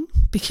crying,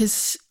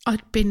 because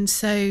I'd been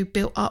so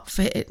built up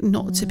for it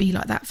not to be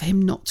like that, for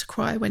him not to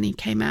cry when he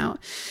came out.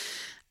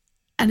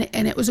 And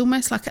it was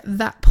almost like at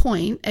that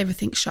point,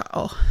 everything shut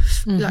off,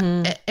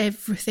 like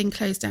everything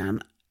closed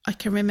down. I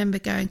can remember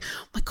going,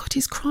 oh my God,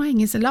 he's crying,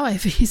 he's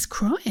alive, he's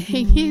crying,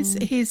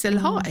 he's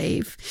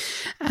alive.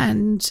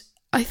 And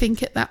I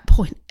think at that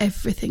point,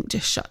 everything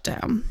just shut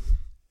down.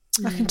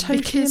 I can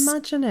totally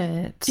imagine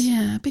it.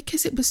 Yeah,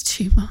 because it was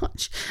too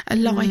much. A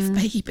live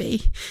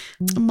baby.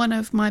 And one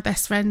of my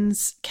best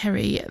friends,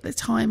 Kerry, at the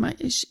time,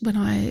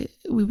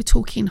 we were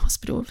talking in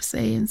hospital,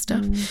 obviously, and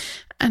stuff,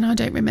 and I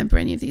don't remember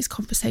any of these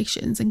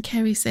conversations. And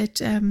Kerry said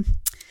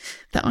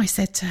that I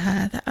said to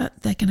her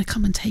that they're going to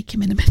come and take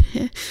him in a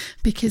minute,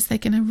 because they're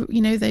going to,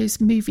 you know,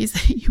 those movies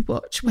that you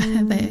watch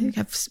where they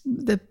have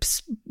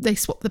they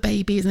swap the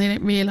babies and they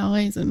don't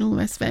realise and all the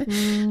rest of it.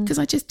 Because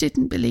I just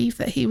didn't believe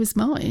that he was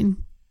mine.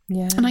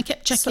 Yeah. And I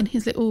kept checking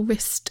his little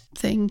wrist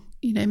thing,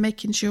 you know,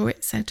 making sure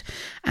it said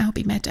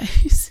Albie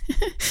Meadows.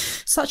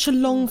 Such a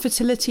long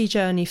fertility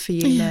journey for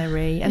you,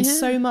 Mary, and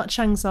so much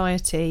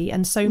anxiety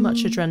and so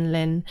much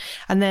adrenaline.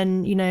 And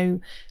then, you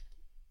know,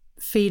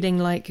 feeling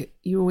like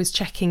you're always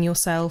checking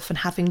yourself and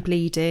having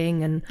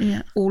bleeding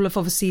and all of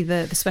obviously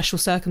the special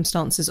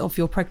circumstances of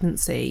your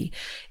pregnancy.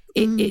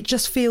 It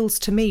just feels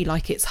to me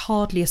like it's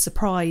hardly a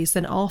surprise.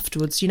 Then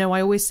afterwards, you know,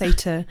 I always say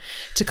to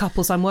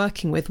couples I'm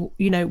working with,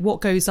 you know,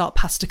 what goes up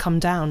has to come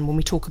down when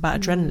we talk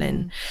about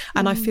adrenaline.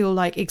 And I feel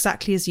like,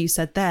 exactly as you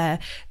said there,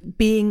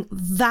 being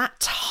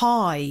that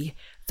high,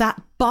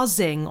 that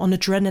buzzing on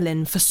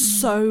adrenaline for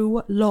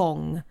so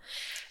long,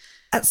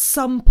 at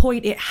some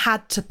point it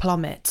had to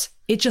plummet.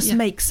 It just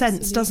makes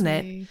sense, doesn't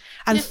it?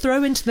 And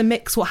throw into the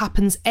mix what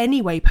happens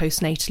anyway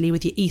postnatally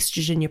with your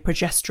estrogen, your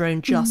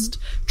progesterone just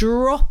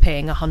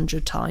dropping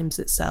 100 times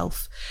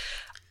itself.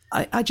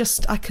 I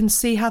can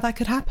see how that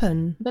could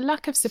happen. The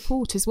lack of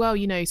support as well,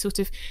 you know, sort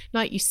of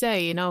like you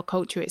say, in our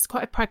culture, it's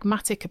quite a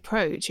pragmatic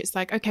approach. It's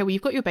like, okay, well,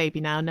 you've got your baby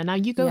now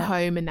you go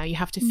home and now you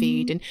have to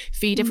feed and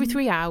feed every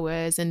 3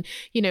 hours. And,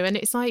 you know, and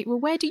it's like, well,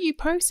 where do you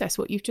process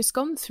what you've just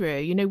gone through?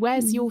 You know,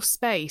 where's your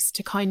space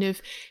to kind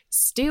of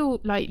still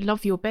like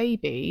love your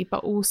baby,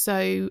 but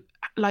also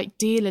like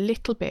deal a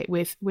little bit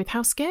with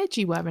how scared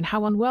you were and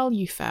how unwell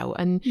you felt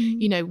and,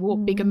 you know,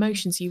 what big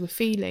emotions you were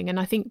feeling. And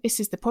I think this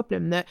is the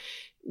problem, that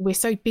we're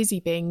so busy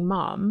being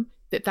mum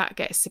that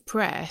gets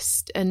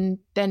suppressed, and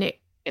then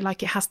it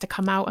has to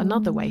come out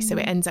another way. So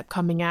it ends up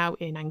coming out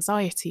in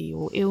anxiety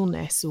or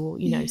illness, or,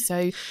 you know,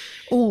 so.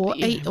 Or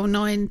 8 or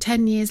 9,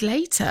 10 years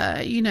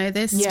later, you know,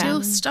 there's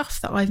still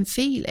stuff that I'm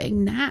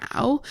feeling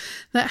now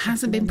that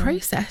hasn't been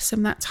processed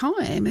from that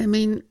time. I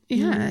mean,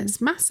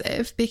 it's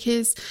massive,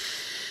 because,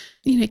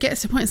 you know, it gets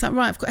to the point, it's like,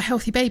 right, I've got a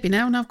healthy baby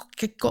now and I've got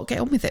to get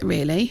on with it,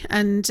 really.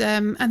 And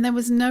there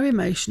was no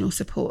emotional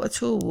support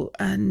at all.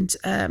 And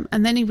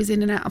then he was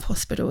in and out of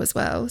hospital as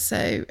well.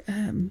 So,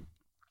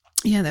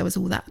 there was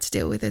all that to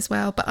deal with as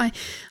well. But I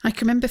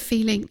can remember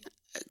feeling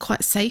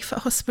quite safe at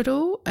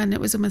hospital, and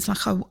it was almost like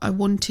I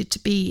wanted to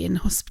be in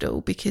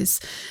hospital, because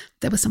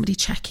there was somebody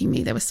checking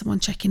me, there was someone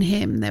checking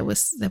him, there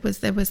was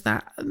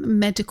that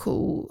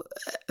medical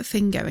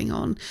thing going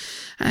on.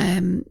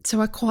 So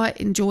I quite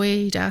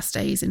enjoyed our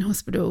stays in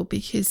hospital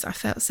because I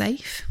felt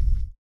safe.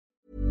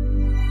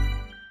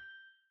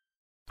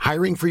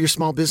 Hiring for your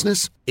small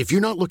business? If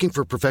you're not looking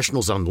for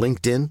professionals on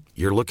LinkedIn,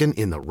 you're looking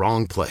in the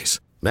wrong place.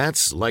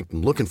 That's like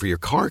looking for your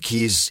car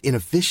keys in a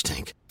fish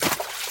tank.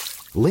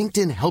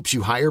 LinkedIn helps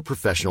you hire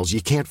professionals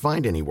you can't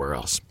find anywhere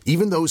else,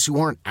 even those who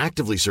aren't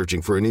actively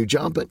searching for a new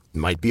job but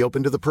might be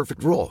open to the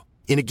perfect role.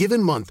 In a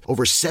given month,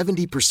 over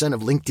 70%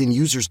 of LinkedIn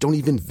users don't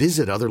even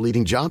visit other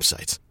leading job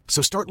sites.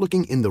 So start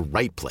looking in the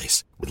right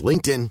place. With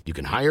LinkedIn, you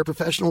can hire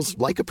professionals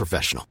like a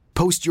professional.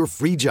 Post your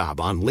free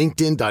job on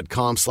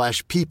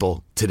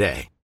linkedin.com/people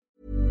today.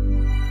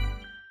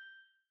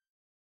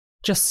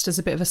 Just as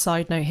a bit of a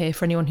side note here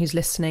for anyone who's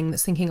listening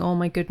that's thinking, oh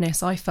my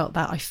goodness, I felt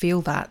that, I feel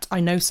that, I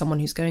know someone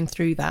who's going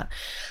through that.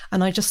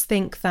 And I just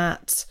think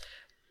that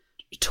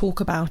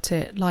talk about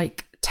it,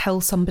 like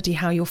tell somebody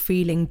how you're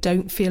feeling.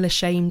 Don't feel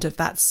ashamed of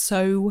that.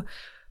 So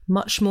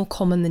much more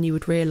common than you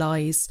would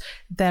realise.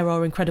 There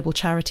are incredible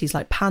charities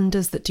like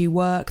Pandas that do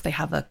work. They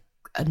have a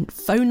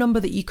phone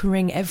number that you can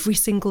ring every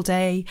single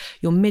day.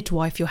 Your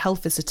midwife, your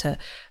health visitor,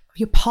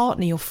 your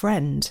partner, your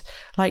friend.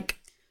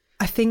 Like,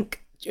 I think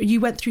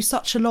you went through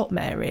such a lot,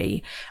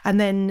 Mary, and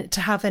then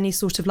to have any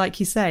sort of, like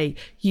you say,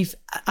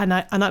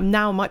 I'm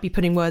now might be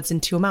putting words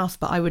into your mouth,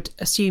 but I would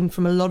assume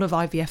from a lot of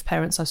IVF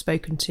parents I've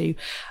spoken to,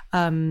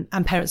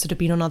 and parents that have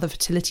been on other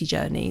fertility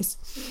journeys.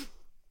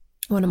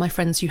 One of my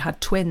friends who had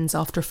twins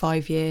after a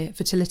 5-year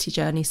fertility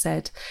journey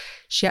said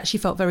she actually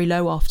felt very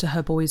low after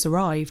her boys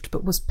arrived,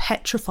 but was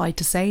petrified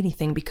to say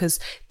anything, because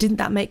didn't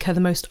that make her the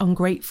most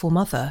ungrateful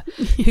mother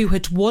who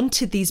had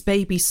wanted these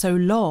babies so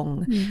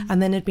long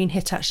and then had been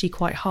hit actually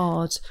quite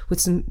hard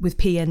with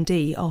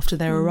PND after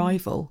their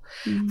arrival.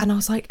 And I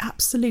was like,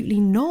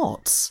 absolutely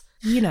not.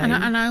 You know,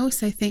 and I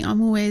also think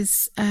I'm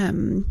always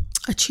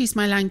I choose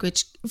my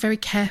language very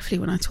carefully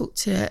when I talk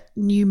to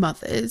new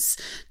mothers,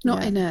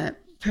 not in a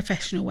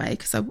professional way,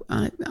 because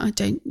I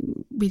don't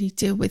really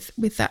deal with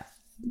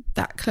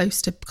that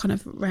close to kind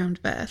of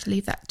round birth.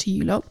 Leave that to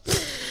you lot.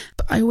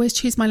 But I always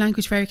choose my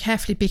language very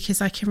carefully,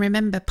 because I can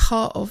remember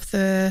part of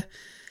the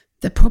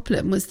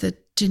problem was the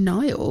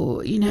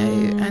denial, you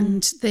know,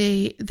 and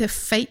the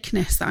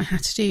fakeness that I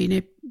had to do, you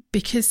know,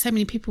 because so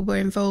many people were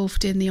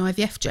involved in the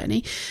IVF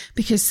journey,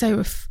 because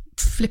so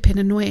flipping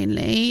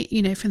annoyingly,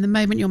 you know, from the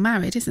moment you're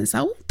married, isn't it?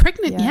 So, oh,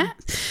 pregnant yet?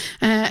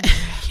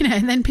 You know,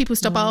 and then people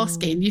stop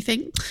asking. You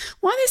think,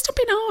 why are they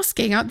stopping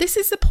asking? This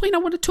is the point I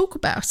want to talk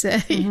about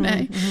it, you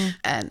know.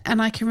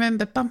 And I can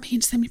remember bumping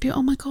into so many people,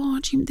 oh my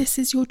God, this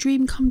is your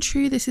dream come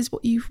true. This is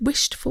what you've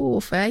wished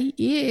for 8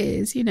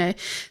 years, you know.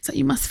 So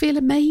you must feel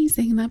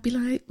amazing. And I'd be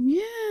like,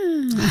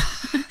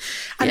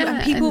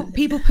 And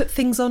people put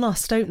things on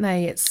us, don't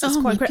they? It's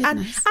quite great.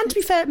 And to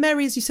be fair,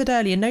 Mary, as you said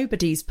earlier,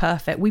 nobody's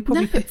perfect. We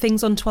probably put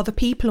things onto other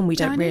people and we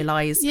don't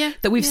realise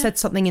that we've said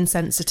something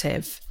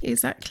insensitive.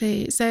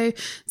 Exactly. So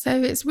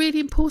it's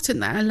really important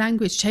that our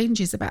language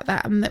changes about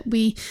that, and that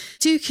we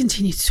do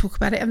continue to talk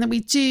about it, and that we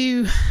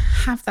do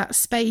have that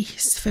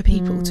space for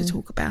people to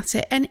talk about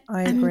it. And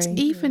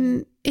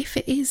even if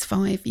it is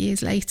 5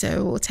 years later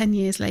or 10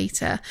 years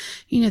later,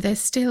 you know, there's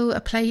still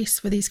a place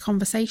for these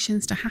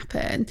conversations to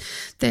happen.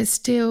 There's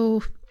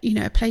still, you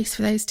know, a place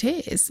for those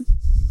tears.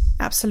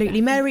 Absolutely.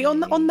 Mary,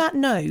 on that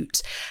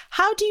note,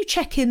 how do you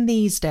check in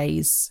these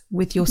days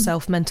with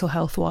yourself mental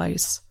health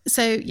wise?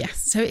 So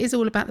yes, so it is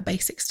all about the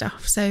basic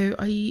stuff. So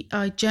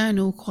I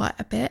journal quite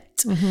a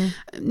bit,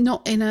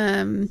 not in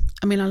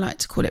I mean, I like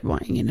to call it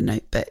writing in a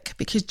notebook,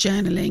 because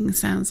journaling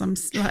sounds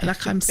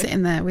like I'm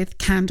sitting there with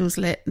candles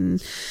lit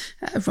and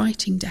a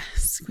writing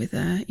desk with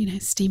a, you know,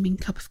 steaming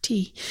cup of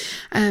tea.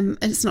 And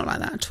it's not like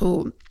that at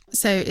all.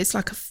 So it's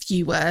like a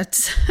few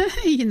words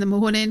in the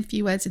morning, a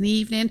few words in the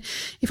evening.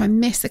 If I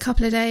miss a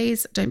couple of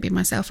days, don't beat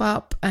myself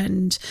up.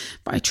 But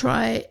I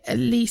try at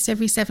least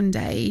every 7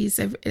 days,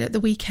 at the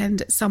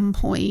weekend at some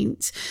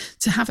point,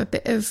 to have a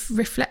bit of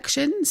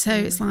reflection. So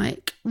it's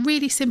like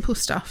really simple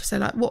stuff. So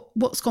like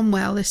what's gone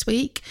well this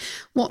week,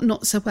 what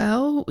not so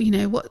well, you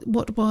know, what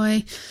do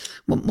I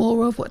want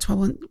more of, what do I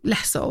want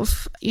less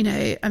of, you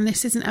know. And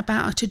this isn't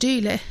about a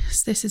to-do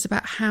list. This is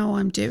about how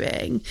I'm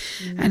doing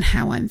and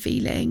how I'm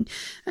feeling.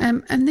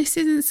 And this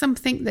isn't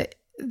something that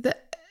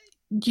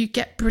you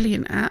get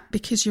brilliant at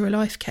because you're a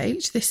life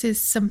coach. This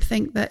is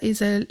something that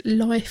is a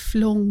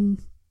lifelong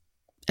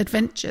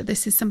adventure.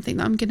 This is something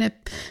that I'm going to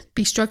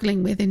be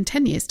struggling with in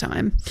 10 years'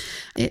 time.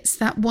 It's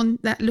that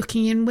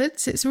looking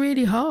inwards. It's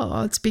really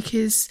hard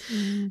because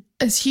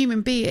as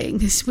human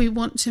beings, we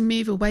want to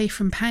move away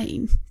from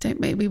pain,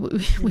 don't we? We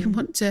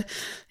want to,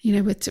 you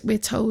know, we're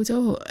told,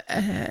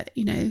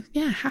 you know,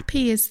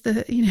 happy is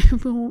the, you know,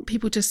 we want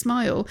people to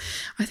smile.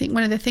 I think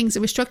one of the things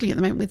that we're struggling at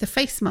the moment with the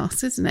face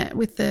masks, isn't it?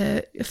 With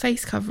the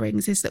face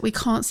coverings, is that we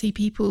can't see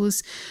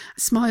people's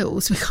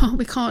smiles.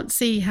 We can't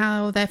see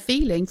how they're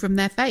feeling from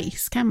their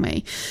face, can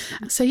we?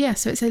 So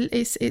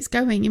it's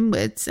going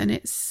inwards, and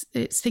it's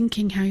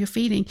thinking how you're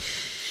feeling.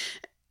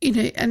 You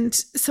know, and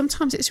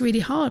sometimes it's really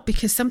hard,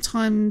 because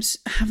sometimes,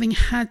 having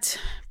had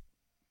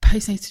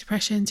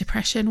postnatal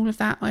depression, all of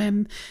that, I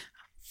am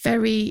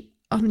very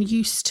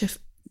unused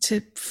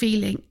to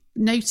feeling,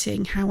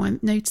 noticing how I'm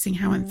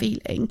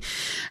feeling.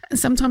 And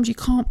sometimes you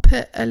can't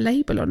put a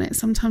label on it.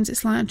 Sometimes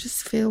it's like I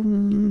just feel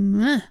and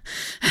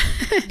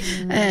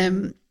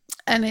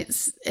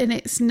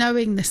it's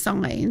knowing the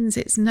signs,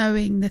 it's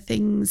knowing the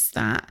things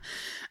that,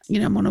 you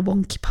know, I'm on a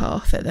wonky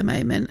path at the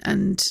moment,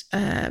 and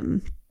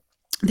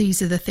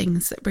these are the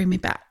things that bring me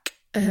back.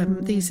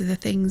 These are the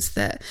things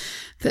that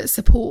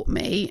support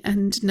me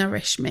and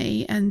nourish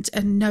me, and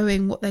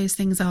knowing what those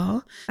things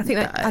are. I think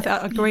I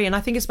agree, and I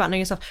think it's about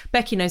knowing yourself.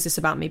 Becky knows this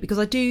about me, because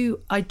I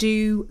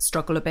do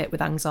struggle a bit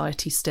with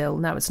anxiety still.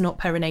 Now, it's not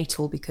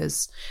perinatal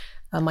because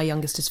my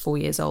youngest is 4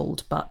 years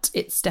old, but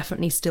it's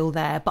definitely still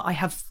there. But I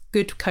have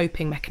good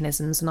coping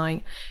mechanisms, and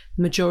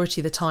the majority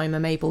of the time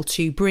I'm able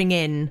to bring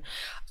in,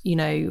 you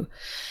know,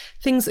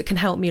 things that can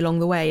help me along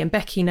the way. And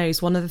Becky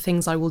knows one of the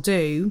things I will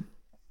do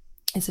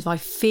is, if I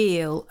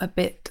feel a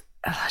bit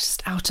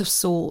just out of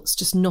sorts,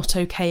 just not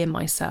okay in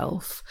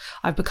myself,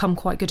 I've become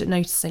quite good at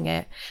noticing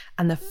it.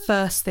 And the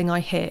first thing I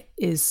hit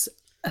is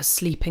a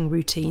sleeping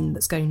routine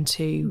that's going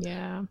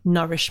to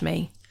nourish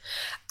me.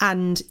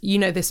 And you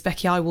know this,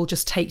 Becky, I will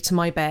just take to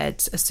my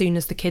bed as soon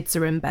as the kids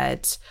are in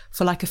bed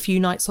for like a few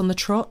nights on the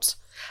trot.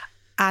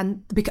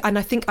 And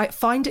I think I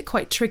find it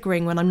quite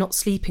triggering when I'm not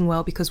sleeping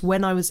well, because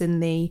when I was in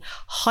the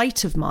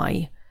height of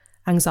my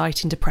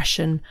anxiety and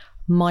depression,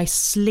 my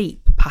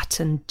sleep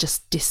pattern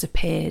just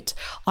disappeared.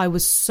 I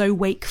was so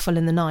wakeful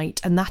in the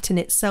night, and that in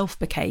itself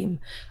became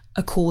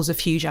a cause of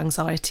huge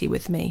anxiety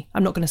with me.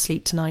 I'm not going to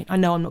sleep tonight. I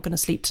know I'm not going to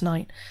sleep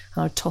tonight.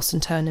 And I would toss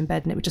and turn in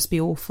bed, and it would just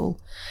be awful.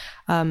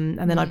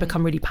 And then I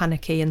become really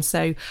panicky. And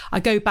so I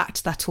go back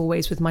to that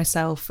always with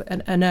myself,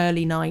 an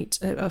early night.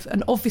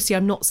 And obviously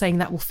I'm not saying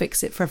that will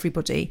fix it for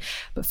everybody,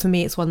 but for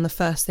me, it's one of the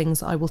first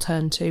things I will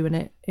turn to, and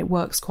it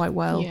works quite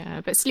well.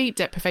 Yeah, but sleep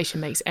deprivation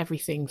makes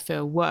everything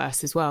feel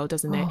worse as well,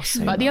 doesn't it?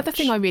 So but the much. other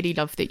thing I really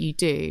love that you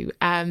do,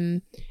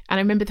 and I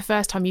remember the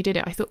first time you did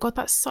it, I thought, God,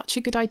 that's such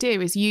a good idea,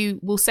 is you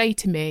will say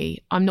to me,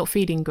 I'm not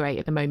feeling great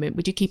at the moment.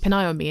 Would you keep an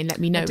eye on me and let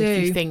me know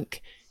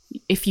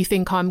if you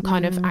think I'm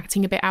kind of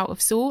acting a bit out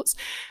of sorts?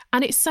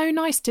 And it's so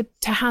nice to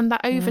hand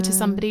that over to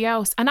somebody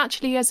else. And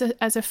actually, as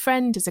a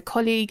friend, as a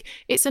colleague,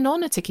 it's an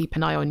honour to keep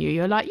an eye on you.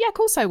 You're like, yeah, of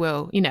course I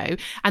will,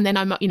 And then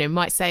I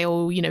might say,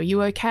 oh,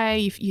 you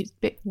okay?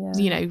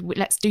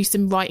 Let's do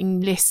some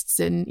writing lists,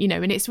 and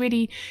and it's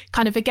really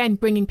kind of, again,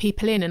 bringing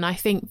people in. And I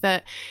think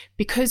that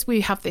because we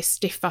have this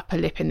stiff upper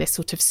lip and this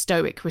sort of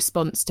stoic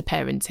response to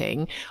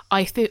parenting,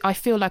 I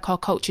feel like our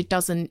culture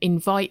doesn't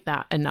invite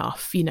that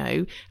enough,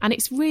 And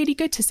it's really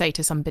good to say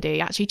to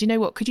somebody, actually, do you know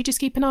what? Could you just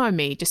keep an eye on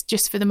me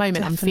just for the moment?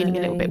 Definitely. I'm feeling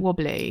a little bit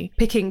wobbly.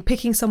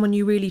 Picking someone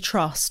you really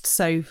trust.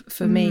 So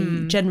for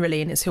me,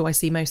 generally, and it's who I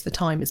see most of the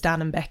time, is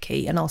Dan and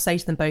Becky, and I'll say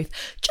to them both,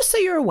 just so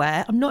you're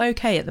aware, I'm not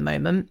okay at the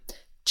moment.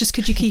 Just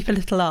could you keep a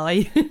little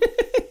eye?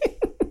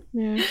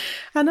 Yeah.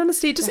 And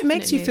honestly, it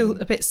makes you feel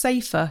a bit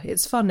safer.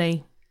 It's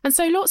funny. And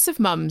so lots of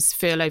mums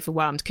feel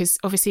overwhelmed because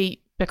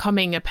obviously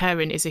becoming a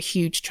parent is a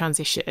huge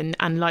transition.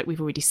 And like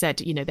we've already said,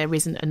 there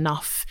isn't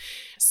enough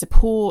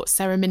support,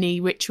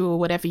 ceremony, ritual,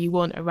 whatever you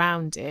want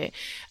around it.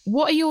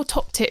 What are your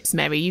top tips,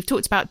 Mary? You've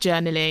talked about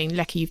journaling,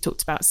 Lecky, you've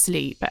talked about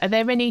sleep, but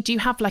do you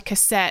have like a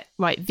set,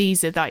 right,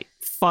 these are like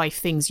 5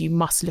 things you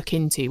must look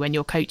into when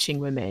you're coaching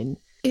women?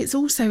 It's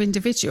also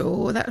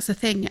individual, that's the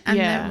thing.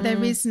 And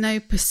there is no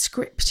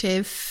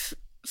prescriptive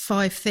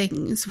 5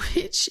 things,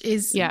 which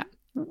is... Yeah.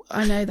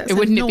 I know that's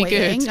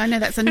annoying. I know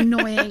that's an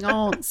annoying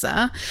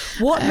answer.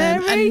 What,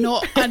 Mary? And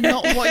not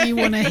what you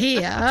want to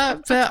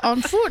hear. But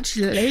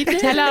unfortunately,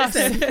 tell us.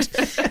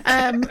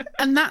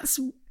 And that's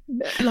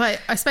like,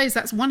 I suppose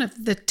that's one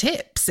of the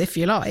tips, if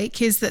you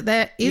like, is that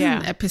there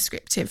isn't a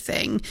prescriptive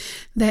thing.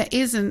 There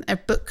isn't a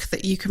book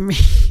that you can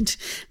read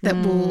that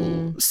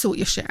will sort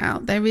your shit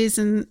out. There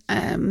isn't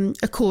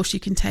a course you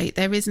can take.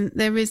 There isn't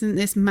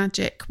this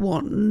magic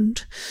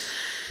wand.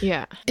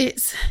 Yeah,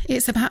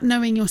 it's about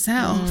knowing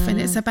yourself,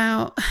 and it's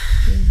about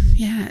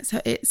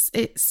So it's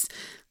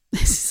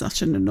this is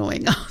such an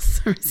annoying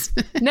answer,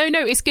 isn't it? No,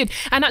 it's good.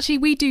 And actually,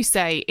 we do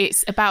say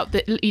it's about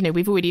the,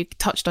 we've already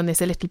touched on this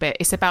a little bit.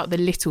 It's about the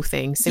little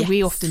things. So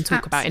we often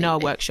talk about in our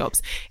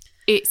workshops,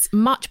 it's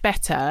much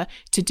better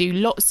to do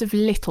lots of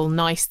little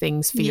nice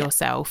things for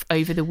yourself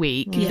over the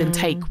week than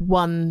take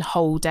one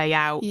whole day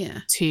out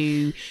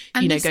to,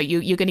 go.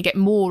 You're going to get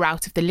more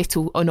out of the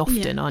little and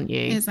often, aren't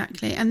you?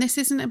 Exactly. And this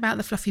isn't about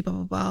the fluffy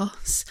bubble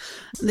baths.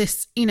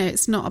 This,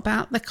 it's not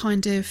about the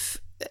kind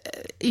of...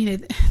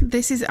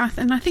 this is,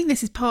 and I think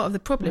this is part of the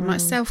problem, like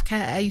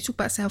self-care. You talk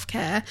about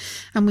self-care,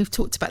 and we've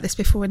talked about this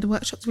before in the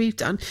workshops we've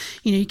done.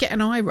 You get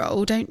an eye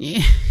roll, don't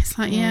you? It's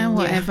like,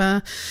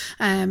 whatever.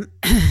 And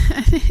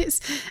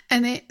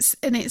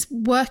it's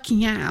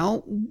working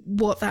out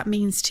what that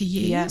means to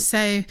you.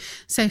 So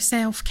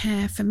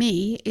self-care for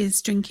me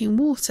is drinking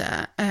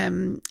water,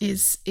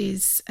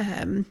 is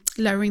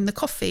lowering the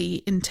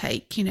coffee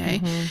intake,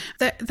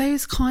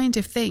 those kind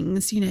of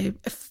things,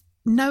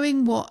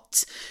 knowing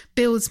what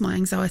builds my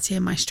anxiety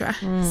and my stress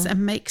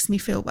and makes me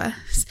feel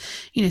worse.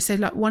 So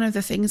like one of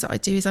the things that I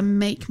do is I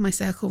make my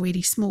circle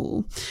really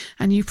small,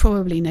 and you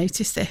probably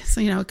noticed this,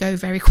 I go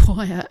very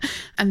quiet,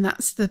 and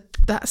that's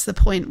the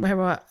point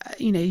where I,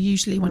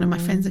 usually one of my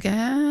friends will go,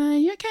 are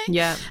you okay?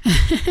 Yeah.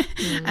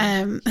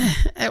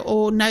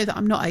 Or know that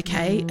I'm not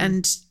okay.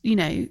 And,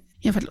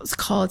 I've had lots of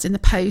cards in the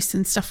post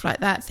and stuff like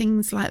that.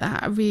 Things like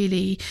that are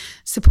really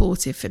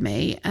supportive for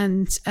me.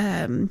 And,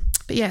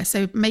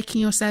 so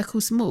making your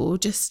circle small,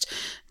 just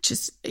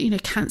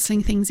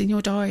cancelling things in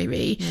your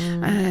diary.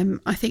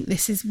 I think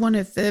this is one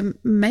of the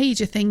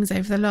major things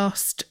over the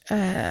last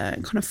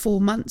kind of 4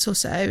 months or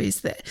so,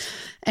 is that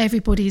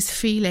everybody's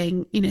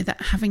feeling, that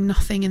having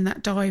nothing in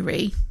that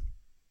diary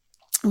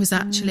was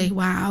actually,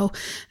 wow,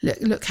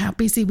 look how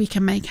busy we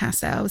can make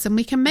ourselves, and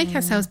we can make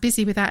ourselves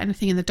busy without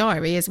anything in the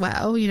diary as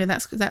well.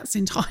 That's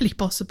entirely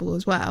possible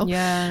as well. Look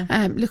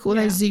at all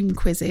those Zoom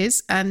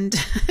quizzes, and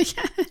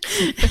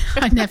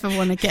I never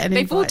want to get an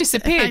invite. They've all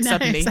disappeared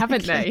suddenly,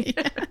 haven't they?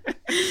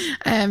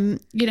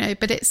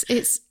 But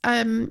it's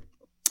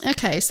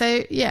okay.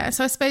 So I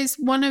suppose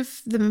one of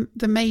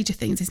the major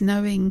things is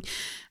knowing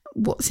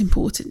what's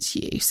important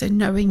to you. So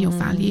knowing your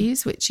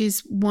values, which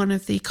is one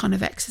of the kind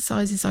of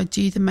exercises I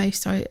do the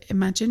most, I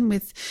imagine,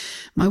 with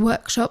my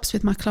workshops,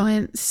 with my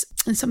clients,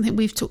 and something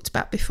we've talked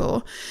about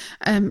before.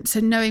 So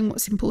knowing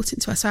what's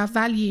important to us. So our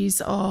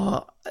values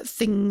are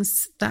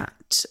things that,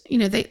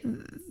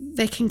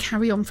 they can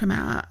carry on from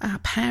our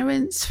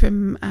parents,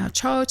 from our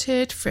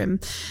childhood, from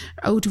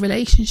old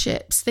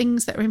relationships.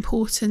 Things that are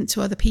important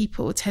to other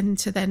people tend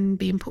to then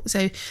be important.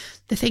 So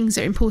the things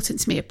that are important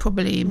to me are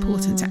probably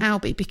important to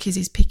Albie, because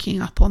he's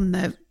picking up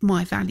on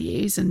my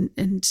values,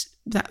 and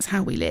that's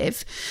how we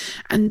live.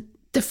 And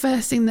the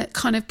first thing that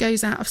kind of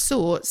goes out of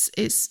sorts,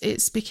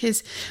 it's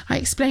because I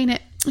explain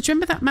it. Do you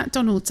remember that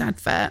McDonald's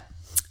advert?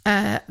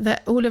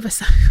 That all of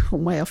us,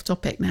 way off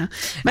topic now.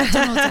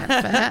 McDonald's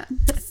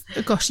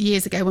advert, gosh,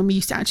 years ago when we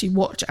used to actually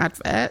watch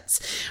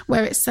adverts,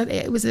 where it said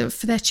it was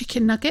for their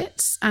chicken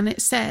nuggets, and it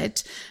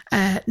said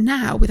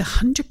now with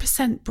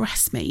 100%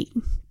 breast meat.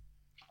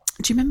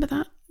 Do you remember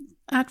that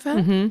advert?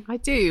 Mm-hmm. I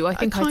do. I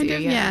think I do.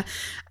 Yeah.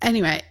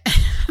 Anyway,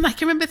 and I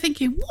can remember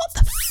thinking, what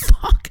the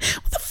fuck?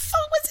 What the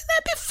fuck was in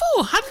there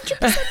before?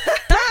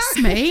 100% breast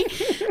meat,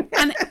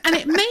 and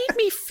it made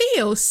me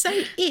feel so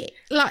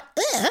like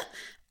ugh.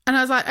 And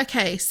I was like,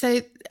 okay,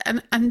 so,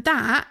 and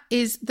that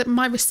is that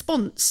my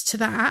response to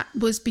that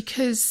was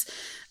because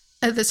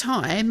at the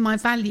time, my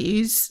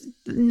values,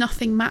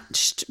 nothing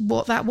matched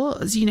what that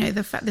was,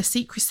 the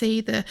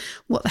secrecy,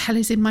 what the hell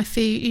is in my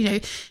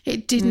food,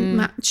 it didn't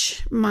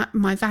match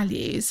my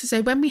values.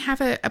 So when we have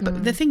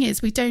but the thing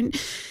is, we don't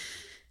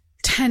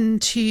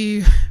tend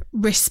to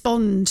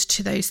respond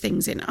to those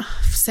things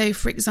enough. So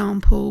for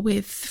example,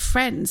 with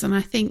friends, and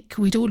I think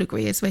we'd all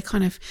agree as we're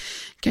kind of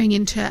going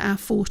into our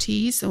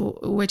 40s or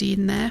already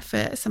in there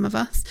for some of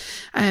us,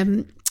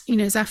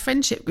 as our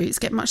friendship groups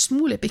get much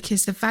smaller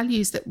because the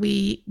values that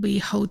we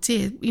hold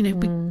dear,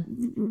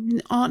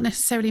 we aren't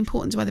necessarily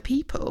important to other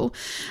people.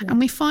 And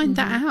we find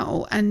that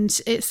out, and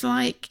it's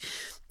like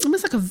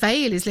almost like a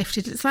veil is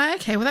lifted. It's like,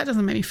 okay, well, that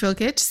doesn't make me feel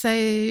good. So,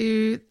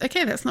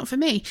 okay, that's not for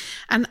me.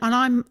 And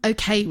I'm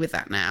okay with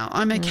that now.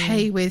 I'm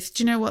okay with,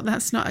 do you know what?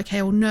 That's not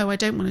okay. Or no, I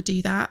don't want to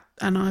do that.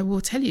 And I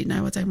will tell you,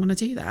 no, I don't want to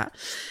do that.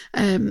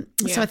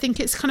 So I think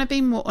it's kind of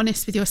being more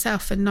honest with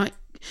yourself, and like,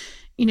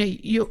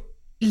 you're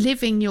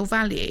living your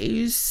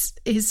values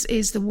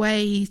is the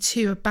way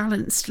to a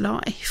balanced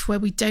life where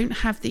we don't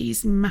have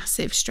these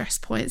massive stress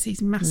points,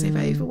 these massive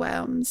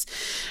overwhelms.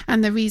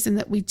 And the reason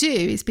that we do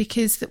is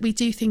because that we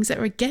do things that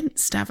are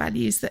against our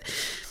values, that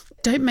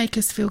don't make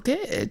us feel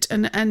good,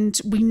 and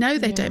we know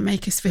they don't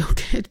make us feel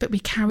good, but we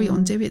carry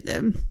on doing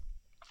them.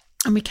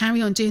 And we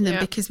carry on doing them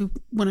because we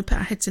want to put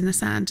our heads in the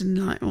sand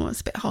and like, oh,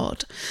 it's a bit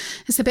hard.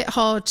 It's a bit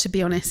hard, to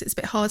be honest. It's a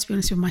bit hard to be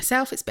honest with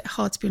myself. It's a bit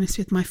hard to be honest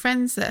with my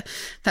friends,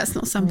 that's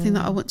not something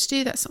that I want to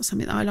do. That's not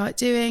something that I like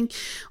doing,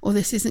 or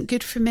this isn't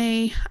good for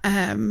me.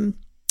 And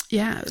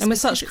we're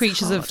such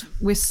creatures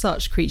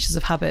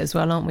of habit as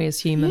well, aren't we, as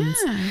humans?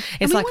 Yeah.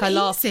 It's I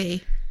laugh.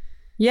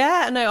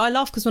 Yeah, no, I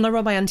laugh because when I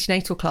run my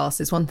antenatal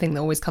classes, one thing that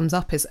always comes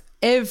up is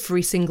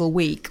every single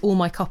week, all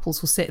my couples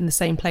will sit in the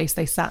same place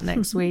they sat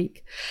next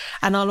week.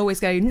 And I'll always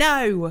go,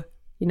 no,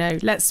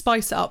 let's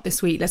spice it up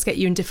this week. Let's get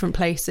you in different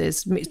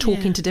places,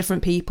 talking to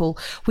different people.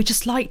 We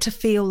just like to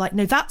feel like,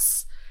 no,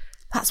 that's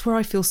where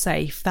I feel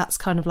safe. That's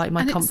kind of like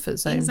my comfort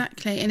zone.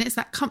 Exactly. And it's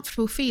that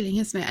comfortable feeling,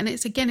 isn't it? And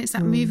it's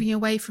that moving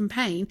away from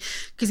pain.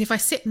 Because if I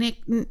sit near,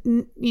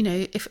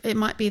 if it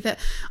might be that,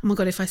 oh my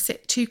God, if I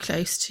sit too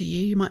close to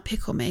you, you might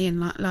pick on me and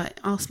like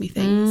ask me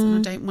things, and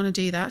I don't want to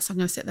do that. So I'm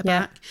going to sit at the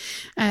back.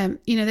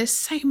 There's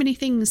so many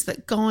things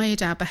that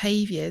guide our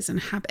behaviours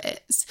and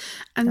habits.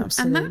 And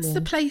that's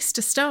the place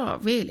to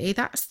start, really.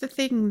 That's the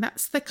thing.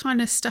 That's the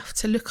kind of stuff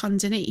to look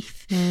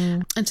underneath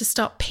and to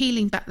start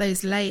peeling back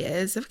those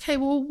layers of, okay,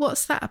 well,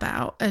 what's that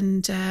about?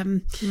 And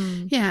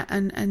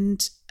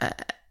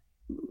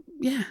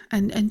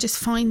and just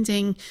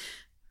finding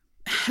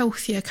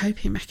healthier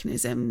coping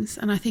mechanisms.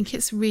 And I think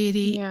it's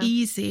really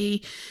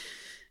easy,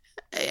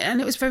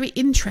 and it was very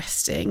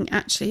interesting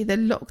actually, the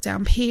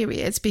lockdown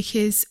periods,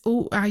 because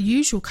all our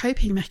usual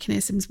coping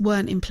mechanisms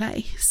weren't in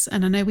place.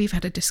 And I know we've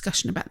had a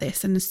discussion about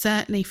this, and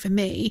certainly for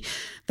me,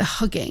 the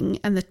hugging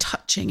and the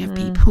touching of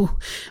people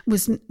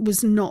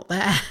was not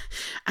there.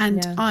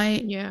 And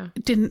I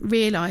didn't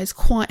realise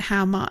quite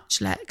how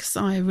much, Lex,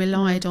 I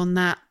relied on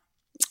that,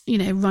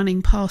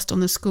 running past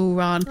on the school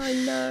run. I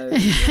know.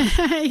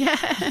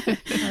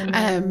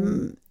 I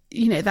know.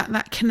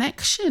 That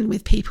connection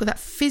with people, that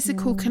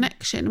physical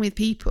connection with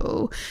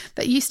people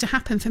that used to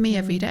happen for me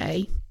every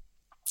day.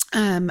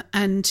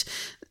 And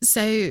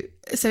so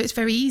it's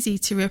very easy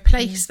to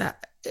replace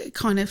that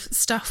kind of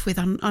stuff with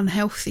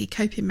unhealthy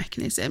coping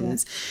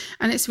mechanisms.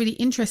 And it's really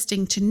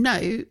interesting to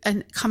know,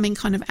 and coming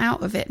kind of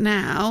out of it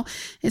now,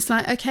 it's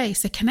like, okay,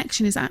 so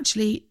connection is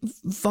actually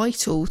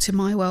vital to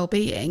my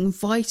well-being,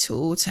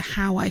 vital to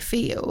how I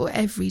feel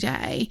every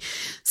day.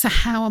 So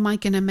how am I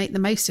going to make the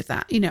most of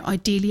that?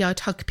 Ideally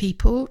I'd hug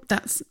people.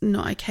 That's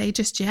not okay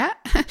just yet.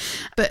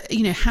 But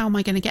how am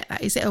I going to get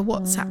that? Is it a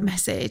WhatsApp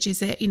message?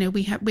 Is it,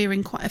 we're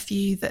in quite a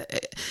few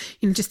that,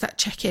 just that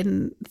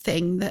check-in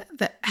thing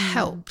that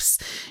helps.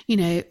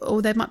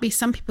 Or there might be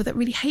some people that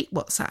really hate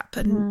WhatsApp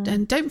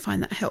and don't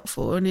find that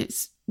helpful. And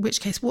it's, which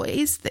case, what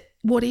is it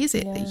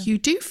that you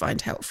do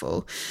find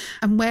helpful?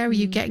 And where are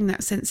you getting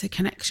that sense of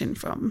connection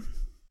from?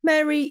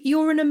 Mary,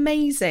 you're an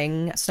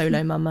amazing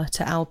solo mama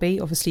to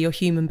Albie, obviously your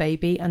human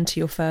baby, and to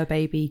your fur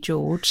baby,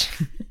 George,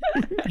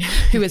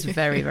 who is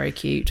very, very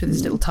cute with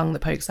his little tongue that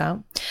pokes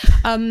out.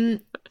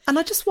 And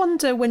I just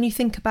wonder, when you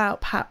think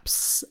about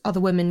perhaps other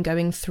women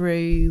going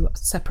through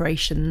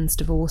separations,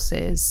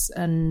 divorces,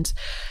 and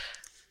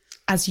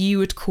as you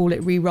would call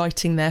it,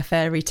 rewriting their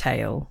fairy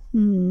tale,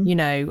 you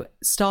know,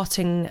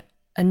 starting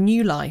a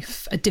new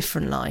life, a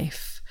different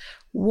life,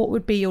 what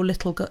would be your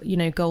little, you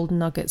know, golden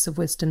nuggets of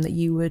wisdom that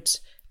you would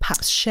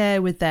perhaps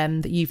share with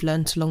them that you've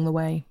learnt along the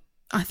way?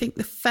 I think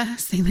the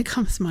first thing that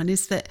comes to mind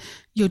is that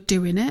you're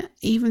doing it,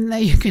 even though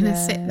you're going to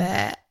sit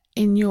there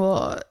in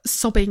your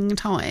sobbing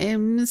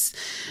times,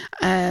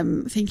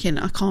 thinking,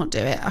 I can't do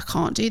it. I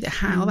can't do that.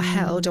 How the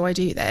hell do I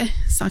do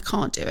this? I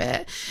can't do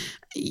it.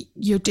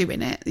 You're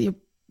doing it.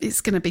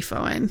 It's going to be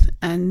fine.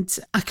 And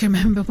I can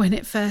remember when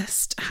it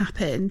first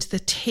happened, the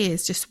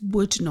tears just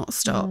would not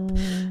stop.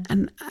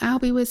 And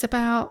Albie was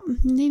about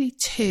nearly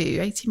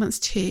 18 months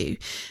 2.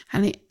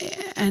 And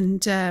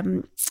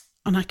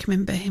I can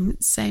remember him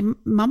saying,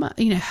 Mama,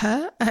 you know,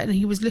 hurt. And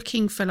he was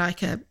looking for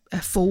like a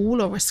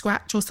fall or a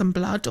scratch or some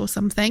blood or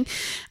something.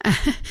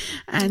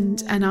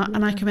 And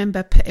I can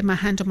remember putting my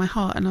hand on my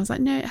heart and I was like,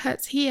 no, it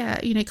hurts here.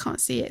 You know, can't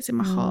see it. It's in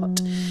my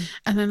heart.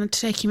 And then I'd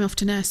take him off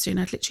to nursery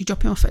and I'd literally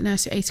drop him off at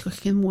nursery at 8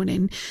 o'clock in the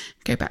morning,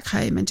 go back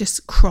home and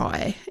just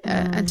cry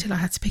until I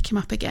had to pick him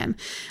up again.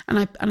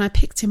 And I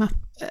picked him up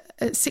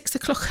at 6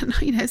 o'clock at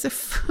night. You know, it's a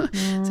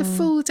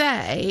full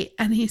day.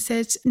 And he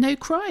said, no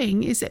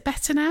crying. Is it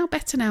better now?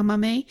 Better now,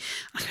 Mummy.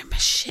 I remember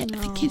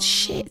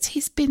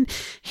thinking,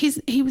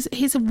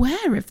 he's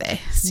aware of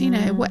this, you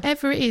know,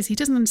 whatever it is, he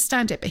doesn't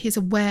understand it, but he's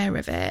aware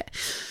of it.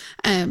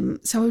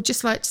 So I would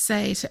just like to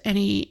say to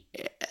any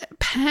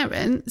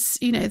parents,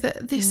 you know,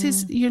 that this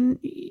is,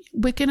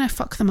 we're going to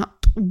fuck them up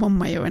one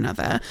way or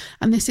another,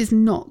 and this is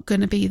not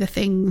going to be the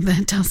thing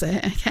that does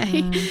it.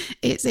 Okay,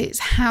 it's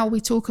how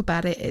we talk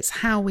about it, it's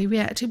how we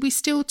react. We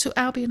still talk,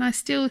 Albie and I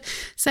still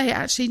say,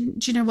 actually,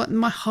 do you know what,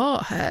 my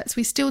heart hurts.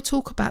 We still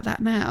talk about that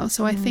now.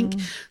 So I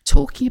think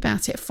talking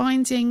about it,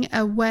 finding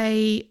a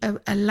way,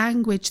 a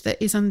language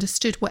that is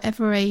understood,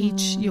 whatever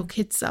age your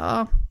kids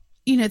are.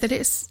 You know, that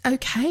it's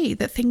okay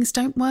that things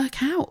don't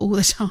work out all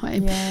the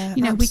time. Yeah,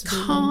 you know, absolutely.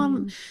 We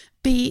can't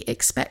be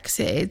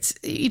expected,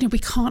 you know, we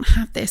can't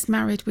have this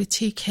married with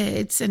 2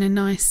 kids in a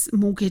nice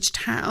mortgaged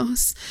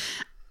house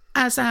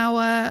as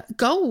our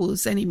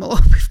goals anymore.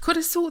 We've got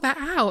to sort that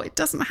out. It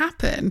doesn't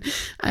happen.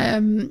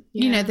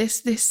 You know,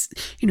 this,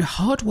 you know,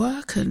 hard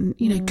work and,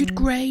 you know, good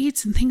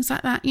grades and things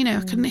like that. You know,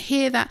 I can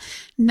hear that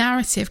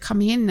narrative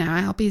coming in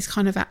now. Albie's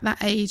kind of at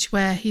that age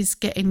where he's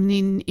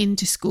getting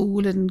into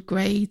school and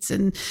grades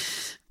and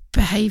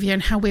behaviour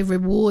and how we're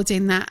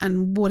rewarding that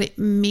and what it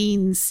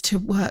means to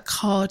work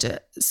hard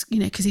at, you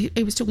know, because he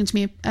was talking to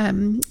me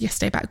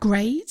yesterday about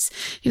grades.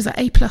 He was like,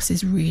 A+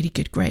 is really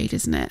good grade,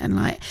 isn't it? And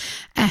like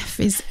F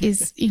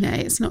is you know,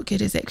 it's not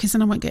good, is it? Because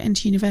then I won't get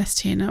into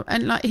university.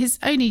 And like he's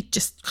only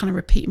just kind of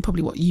repeating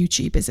probably what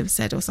YouTubers have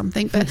said or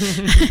something, but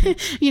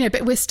you know,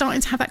 but we're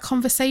starting to have that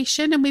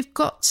conversation, and we've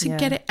got to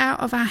get it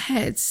out of our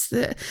heads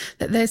that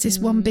there's this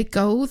one big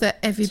goal that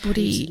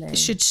everybody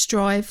should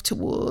strive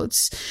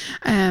towards.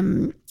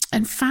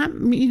 And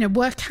you know,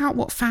 work out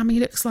what family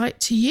looks like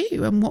to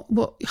you and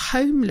what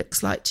home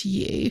looks like to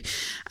you,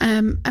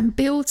 and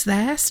build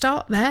there,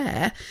 start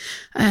there.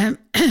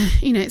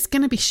 You know, it's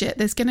going to be shit.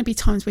 There's going to be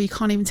times where you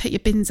can't even take your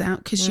bins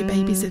out because your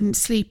baby's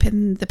asleep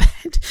in the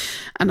bed.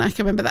 And I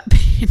can remember that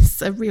being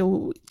a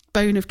real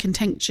bone of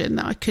contention,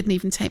 that I couldn't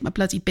even take my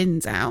bloody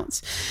bins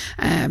out.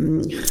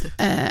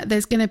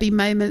 There's going to be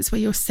moments where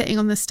you're sitting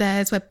on the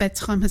stairs where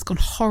bedtime has gone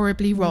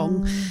horribly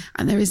wrong,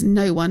 and there is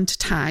no one to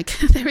tag.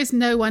 There is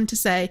no one to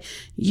say,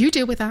 you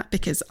deal with that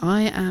because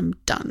I am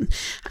done.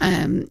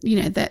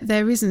 You know,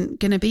 there isn't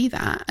going to be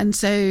that. And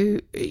so,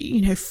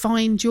 you know,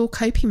 find your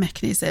coping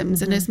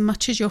mechanisms. And as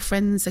much as your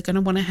friends are going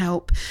to want to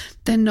help,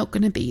 they're not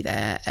going to be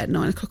there at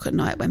 9 o'clock at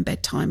night when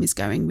bedtime is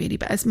going really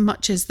bad. As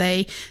much as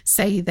they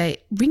say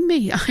they ring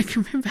me, I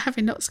can remember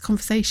having lots of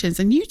conversations,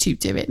 and you two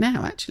do it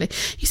now actually.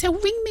 You say,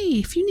 ring me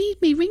if you need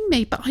me, ring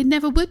me. But I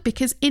never would,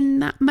 because in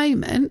that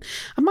moment,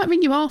 I might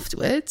ring you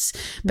afterwards,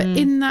 but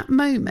in that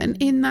moment,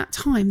 in that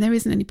time, there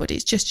isn't anybody.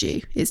 It's just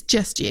you. It's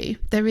just you.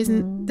 There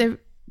isn't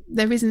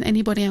there isn't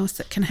anybody else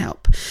that can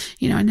help.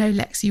 You know, I know,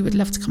 Lex, you would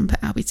love to come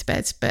put Albie to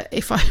bed, but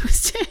if I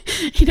was to,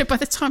 you know, by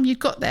the time you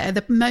got there,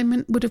 the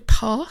moment would have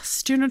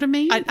passed. Do you know what I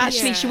mean?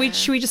 Actually,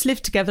 should we just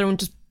live together and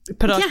just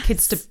put our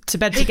kids to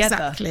bed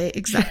together? Exactly.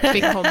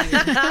 Big commune.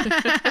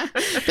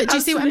 But do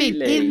you see what I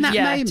mean? In that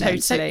moment.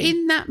 Totally. So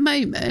in that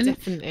moment,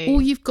 definitely,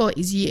 all you've got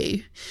is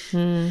you.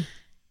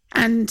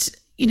 And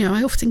you know,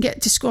 I often get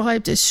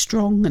described as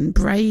strong and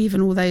brave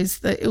and all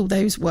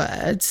those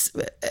words,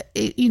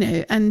 you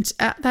know, and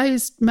at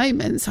those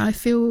moments I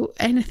feel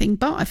anything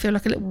but. I feel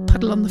like a little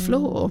puddle on the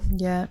floor.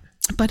 Yeah.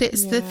 But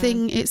it's the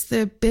thing, it's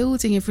the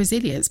building of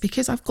resilience,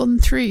 because I've gone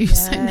through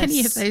so many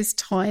of those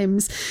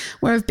times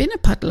where I've been a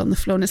puddle on the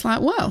floor, and it's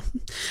like, well,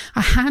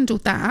 I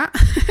handled that,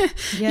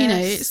 you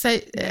know, so,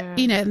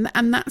 you know,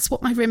 and that's what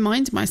I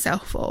remind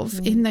myself of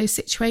in those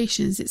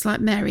situations. It's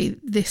like, Mary,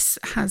 this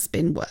has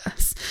been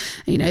worse.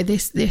 You know,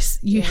 this,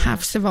 you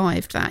have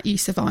survived that, you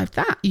survived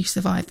that, you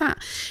survived that.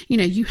 You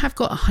know, you have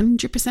got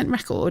 100%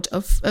 record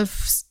of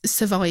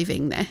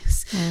surviving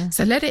this.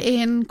 So let it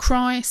in,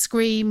 cry,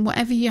 scream,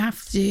 whatever you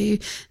have to do.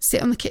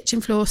 sit on the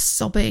kitchen floor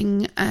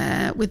sobbing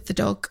with the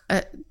dog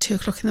at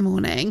 2:00 in the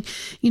morning,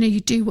 you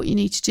do what you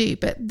need to do,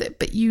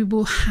 but you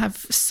will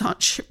have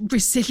such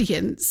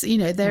resilience,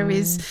 there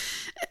is,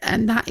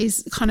 and that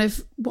is kind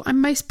of what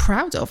I'm most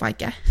proud of, I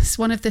guess.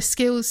 One of the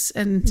skills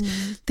and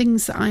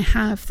things that I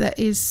have that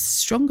is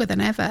stronger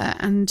than ever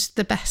and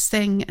the best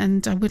thing,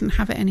 and I wouldn't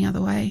have it any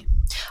other way.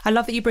 I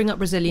love that you bring up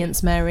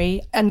resilience,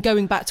 Mary. And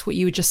going back to what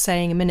you were just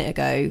saying a minute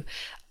ago,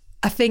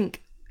 I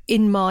think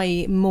in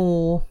my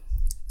more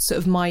sort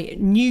of my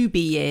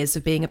newbie years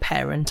of being a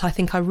parent, I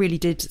think I really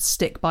did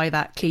stick by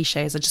that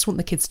cliche as I just want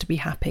the kids to be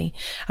happy.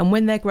 And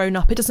when they're grown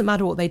up, it doesn't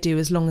matter what they do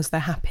as long as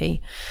they're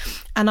happy.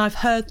 And I've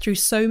heard through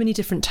so many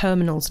different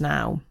terminals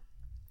now,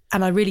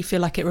 and I really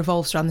feel like it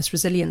revolves around this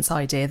resilience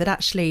idea that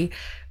actually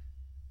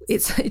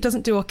it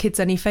doesn't do our kids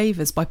any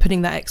favours by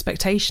putting that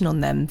expectation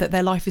on them that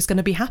their life is going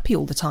to be happy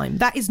all the time.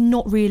 That is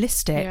not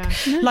realistic.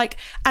 Yeah. Like,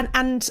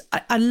 and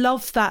I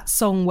love that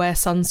song Wear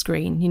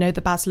Sunscreen,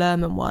 the Baz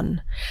Luhrmann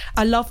one.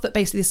 I love that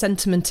basically the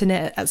sentiment in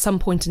it at some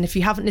point, and if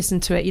you haven't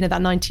listened to it,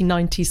 that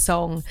 1990s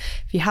song,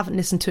 if you haven't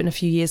listened to it in a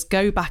few years,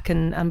 go back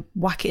and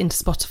whack it into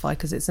Spotify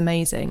because it's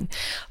amazing.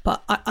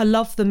 But I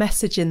love the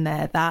message in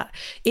there that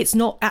it's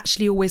not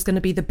actually always going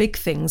to be the big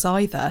things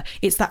either.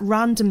 It's that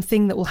random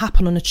thing that will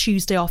happen on a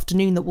Tuesday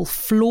afternoon that will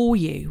floor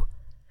you.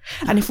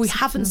 And if we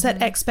haven't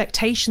set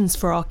expectations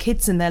for our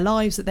kids in their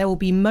lives, that there will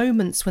be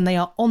moments when they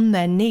are on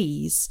their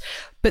knees,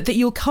 but that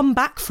you'll come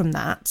back from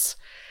that,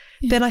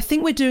 then I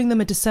think we're doing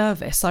them a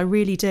disservice. I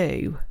really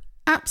do.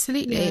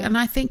 Absolutely. Yeah. And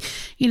I think,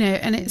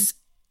 and it's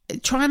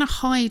trying to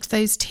hide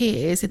those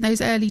tears in those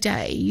early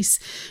days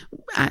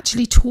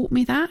actually taught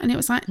me that. And it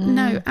was like,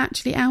 no,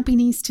 actually Albie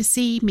needs to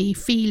see me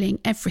feeling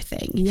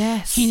everything.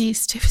 Yes. He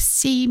needs to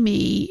see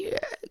me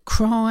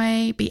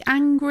cry, be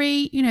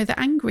angry. The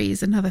angry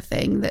is another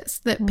thing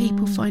that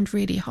people find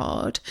really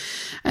hard.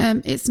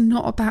 It's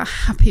not about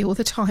happy all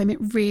the time. It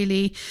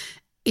really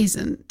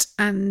isn't.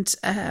 And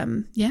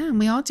and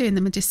we are doing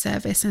them a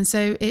disservice. And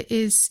so it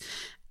is.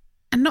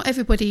 And not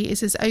everybody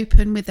is as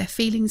open with their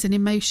feelings and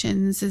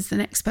emotions as the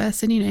next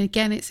person.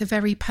 Again, it's a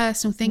very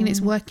personal thing and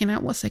it's working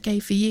out what's okay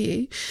for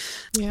you.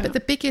 Yeah. But the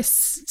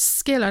biggest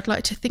skill I'd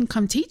like to think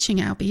I'm teaching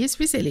Albie is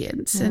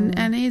resilience and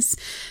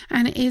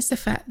it is the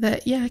fact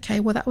that,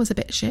 that was a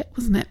bit shit,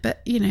 wasn't it?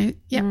 But,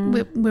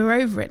 we're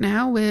over it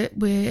now.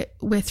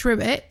 We're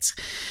through it.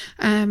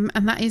 And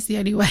that is the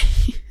only way.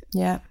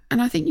 Yeah.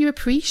 And I think you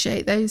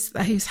appreciate those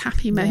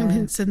happy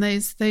moments and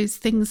those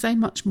things so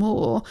much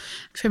more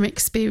from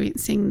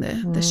experiencing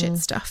the shit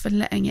stuff and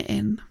letting it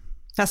in.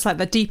 That's like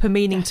the deeper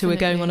meaning to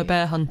going on a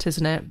bear hunt,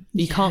 isn't it?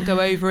 You can't go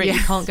over it, you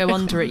can't go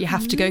under it, you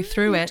have to go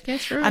through it.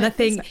 And I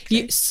think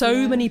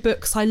many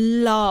books, I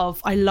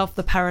love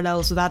the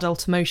parallels with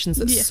adult emotions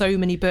that so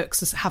many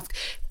books have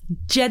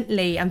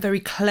gently and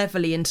very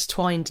cleverly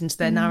intertwined into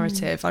their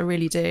narrative. I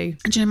really do.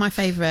 And my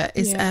favourite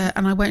is,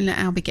 and I won't let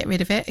Albie get rid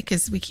of it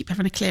because we keep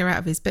having to clear out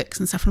of his books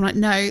and stuff. I'm like,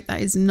 no,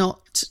 that is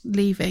not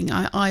leaving.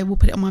 I will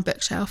put it on my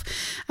bookshelf.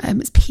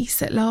 It's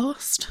Peace at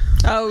Last.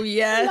 Oh,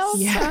 yes.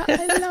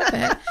 I love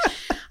it.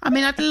 I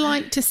mean, I'd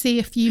like to see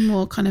a few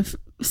more kind of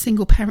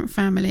single parent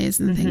families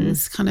and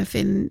things kind of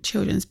in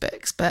children's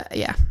books, but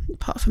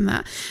apart from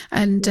that,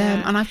 and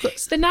I've got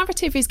the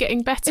narrative is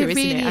getting better, isn't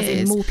it? As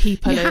in more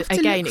people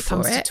again it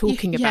comes to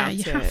talking about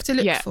it. You have to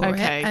look for it,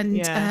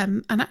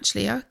 and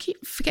actually I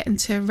keep forgetting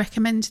to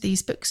recommend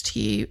these books to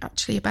you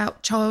actually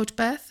about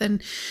childbirth,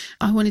 and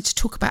I wanted to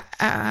talk about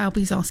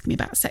Albie's asking me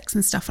about sex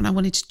and stuff, and I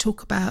wanted to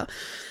talk about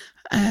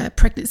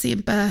pregnancy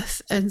and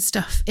birth and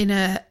stuff in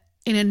a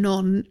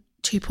non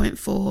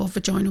 2.4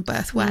 vaginal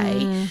birth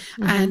way,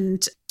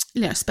 and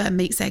sperm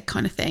meets egg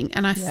kind of thing.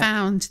 And I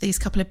found these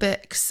couple of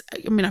books.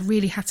 I mean, I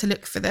really had to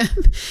look for them,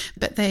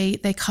 but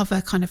they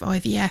cover kind of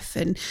IVF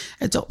and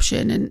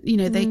adoption, and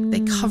they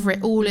cover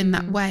it all in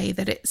that way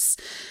that it's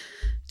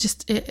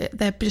just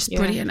they're just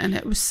brilliant. And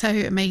it was so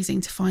amazing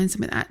to find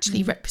something that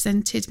actually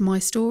represented my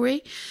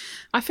story.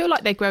 I feel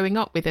like they're growing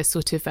up with a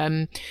sort of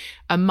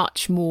a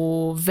much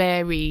more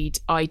varied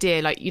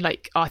idea.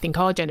 Like I think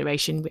our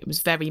generation, it was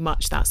very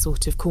much that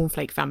sort of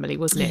cornflake family,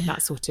 wasn't it?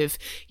 That sort of,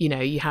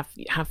 you have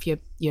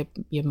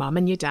your mum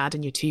and your dad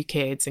and your two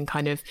kids and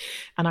kind of.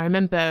 And I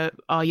remember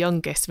our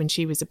youngest, when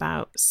she was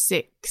about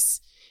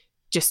 6,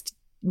 just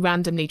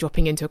randomly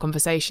dropping into a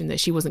conversation that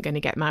she wasn't going to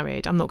get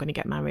married. I'm not going to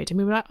get married. And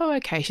we were like, oh,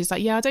 okay. She's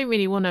like, yeah, I don't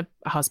really want a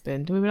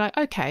husband. And we were like,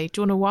 okay, do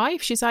you want a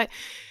wife? She's like,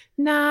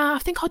 nah, I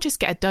think I'll just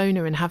get a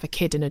donor and have a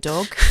kid and a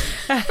dog.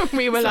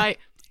 We were like,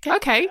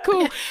 okay,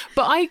 cool.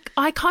 But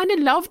I kind of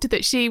loved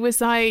that she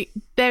was like,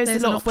 there's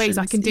a lot of ways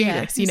I can do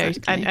this,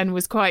 and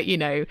was quite,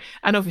 and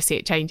obviously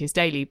it changes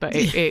daily, but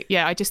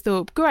I just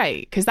thought,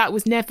 great, because that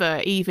was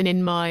never even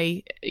in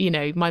my,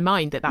 my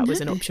mind that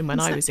was an option when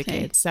I was a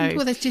kid. So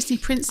there's Disney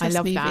princess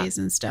movies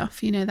and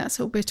stuff, that's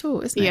all we're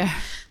taught, isn't it? Yeah.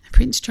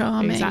 Prince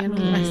Charming and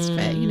all the rest of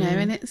it,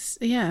 and it's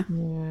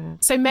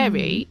So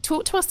Mary,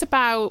 talk to us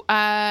about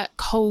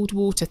cold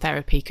water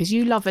therapy, because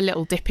you love a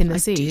little dip in the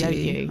sea, don't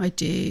you? I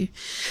do.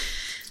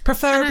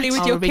 Preferably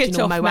with your kit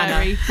off,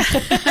 Mary.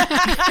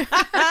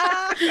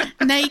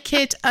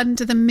 Naked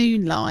under the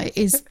moonlight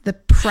is the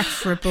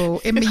preferable.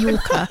 In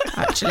Mallorca,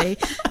 actually,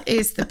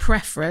 is the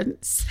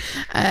preference.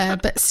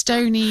 But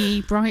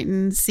Stony,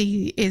 Brighton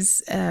Sea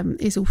is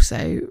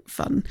also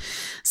fun.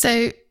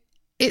 So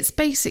it's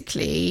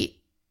basically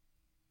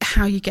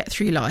how you get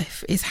through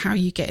life is how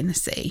you get in the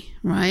sea,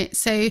 right?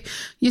 So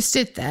you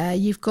stood there,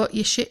 you've got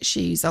your shit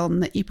shoes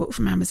on that you bought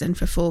from Amazon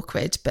for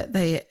 £4, but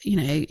they,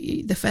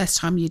 the first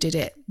time you did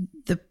it,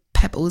 the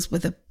pebbles were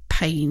the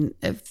pain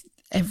of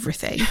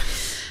everything.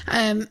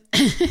 And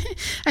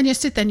you're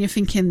stood there and you're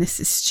thinking, this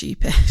is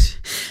stupid.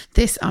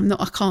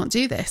 I can't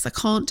do this. I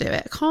can't do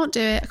it.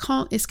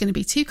 It's going to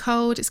be too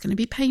cold. It's going to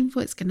be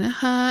painful. It's going to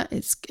hurt.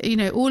 It's,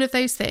 all of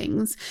those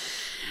things.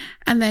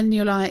 And then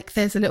you're like,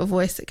 there's a little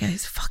voice that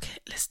goes, fuck it,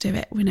 let's do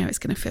it. We know it's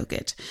going to feel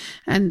good.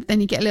 And then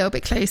you get a little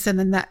bit closer and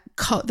then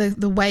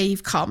the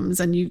wave comes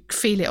and you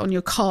feel it on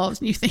your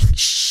calves and you think,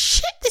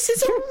 shit, this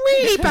is a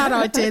really bad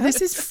idea.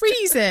 This is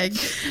freezing.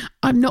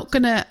 I'm not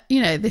going to,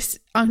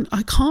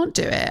 I can't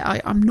do it.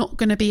 I'm not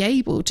going to be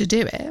able to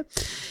do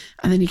it.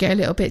 And then you go a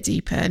little bit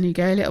deeper and you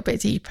go a little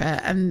bit deeper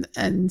and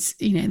then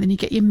you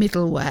get your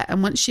middle wet.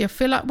 And once you've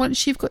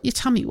got your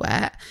tummy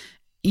wet,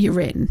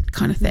 you're in,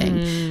 kind of thing.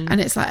 And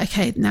it's like,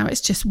 okay, now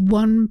it's just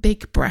one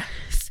big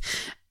breath,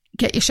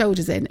 get your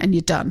shoulders in and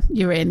you're done,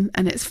 you're in,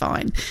 and it's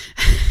fine.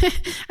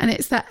 And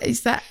it's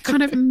that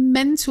kind of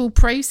mental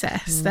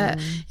process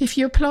that if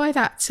you apply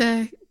that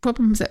to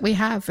problems that we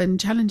have and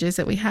challenges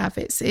that we have,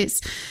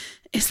 it's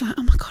like,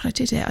 oh my God, I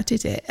did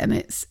it.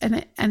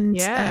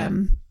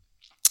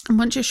 And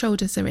once your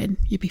shoulders are in,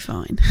 you'll be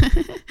fine.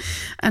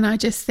 And I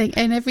just think,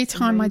 and every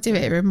time I do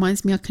it, it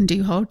reminds me I can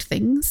do hard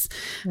things.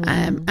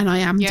 And I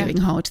am doing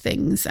hard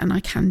things and I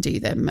can do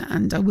them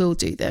and I will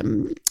do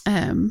them.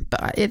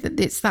 But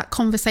it's that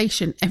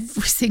conversation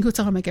every single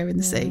time I go in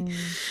the sea.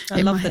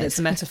 I love that it's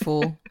a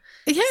metaphor.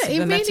 Yeah,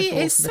 it really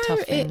is. So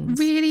it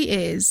really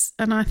is.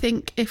 And I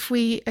think if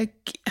we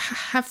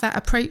have that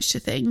approach to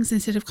things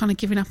instead of kind of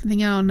giving up and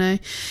thinking, oh no,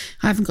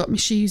 I haven't got my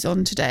shoes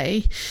on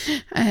today,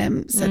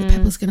 so the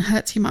pebble's going to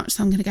hurt too much,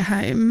 so I'm going to go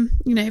home.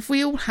 If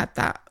we all had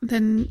that,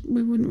 then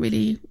we wouldn't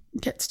really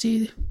get to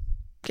do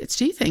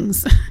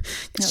things,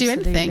 get to do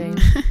anything.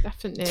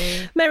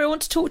 Definitely. Mary, I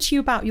want to talk to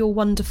you about your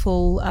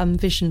wonderful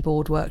vision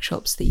board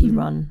workshops that you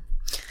run.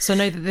 So I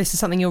know that this is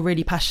something you're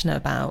really passionate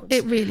about.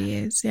 It really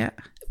is, yeah.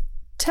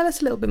 Tell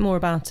us a little bit more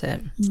about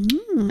it.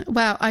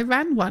 Well, I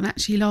ran one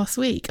actually last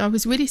week. I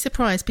was really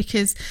surprised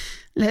because,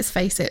 let's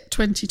face it,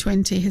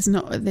 2020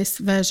 this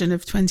version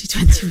of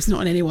 2020 was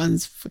not on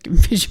anyone's fucking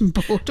vision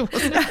board, was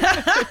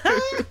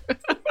it?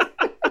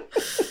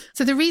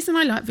 So the reason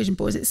I like vision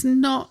boards,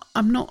 I'm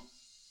not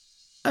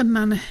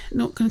going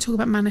to talk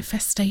about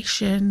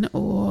manifestation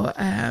or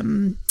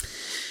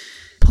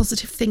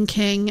positive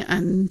thinking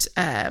and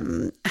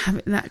having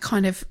that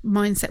kind of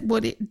mindset.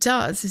 What it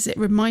does is it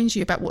reminds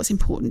you about what's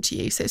important to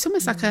you. So it's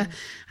almost like a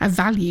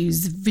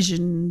values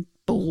vision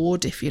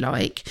board, if you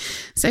like.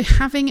 So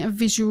having a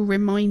visual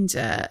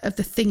reminder of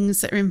the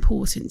things that are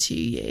important to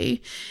you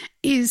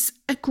is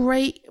a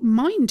great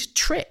mind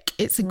trick.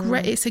 It's a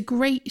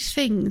great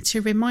thing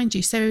to remind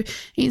you. So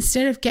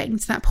instead of getting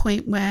to that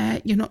point where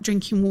you're not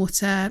drinking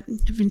water,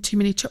 having too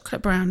many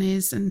chocolate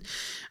brownies and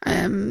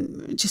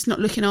just not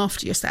looking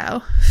after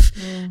yourself,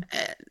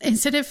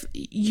 instead of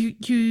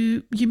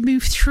you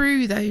move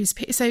through those.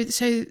 So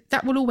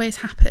that will always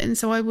happen.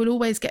 So I will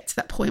always get to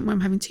that point where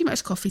I'm having too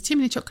much coffee, too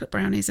many chocolate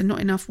brownies and not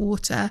enough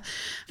water.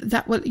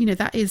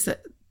 That is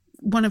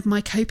one of my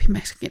coping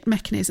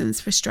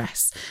mechanisms for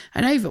stress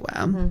and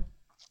overwhelm.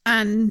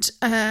 And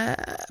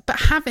but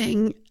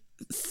having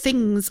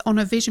things on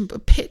a vision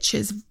board,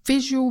 pictures,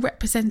 visual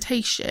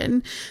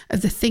representation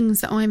of the things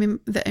that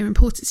that are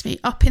important to me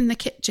up in the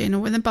kitchen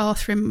or in the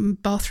bathroom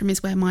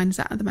is where mine's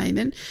at the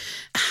moment.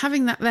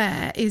 Having that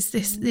there is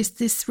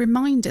this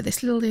reminder,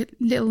 this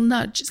little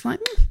nudge. It's like,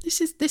 this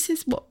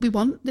is what we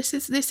want, this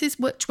is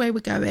which way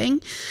we're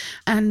going,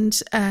 and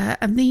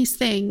these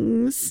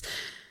things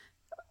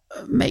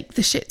make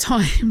the shit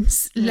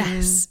times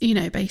less,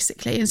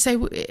 basically. And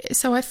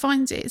so I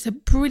find it's a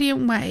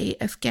brilliant way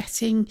of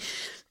getting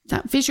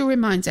that visual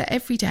reminder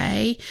every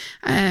day.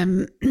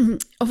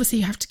 Obviously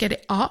you have to get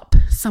it up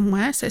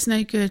somewhere, so it's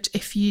no good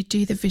if you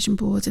do the vision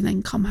board and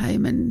then come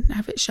home and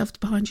have it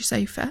shoved behind your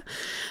sofa.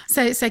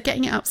 So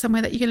getting it up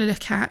somewhere that you're going to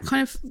look at,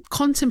 kind of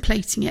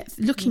contemplating it,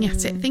 looking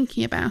at it,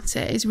 thinking about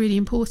it is really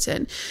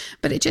important.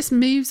 But it just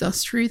moves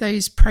us through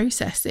those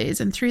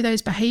processes and through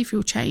those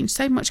behavioural change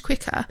so much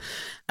quicker.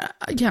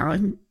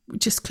 I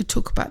just could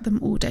talk about them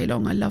all day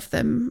long. I love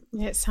them.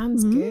 Yeah, it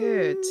sounds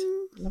good.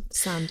 I love the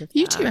sound of that.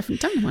 You two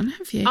haven't done one,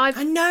 have you?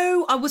 I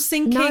know. I was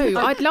thinking.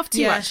 No, I'd love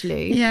to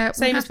actually. Yeah,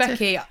 same as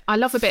Becky. I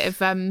love a bit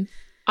of.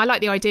 I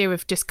like the idea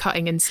of just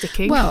cutting and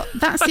sticking. Well,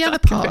 that's the other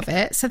part of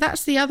it. So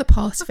that's the other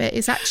part of it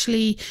is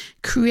actually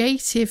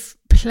creative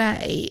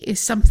play is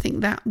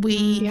something that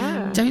we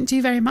don't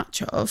do very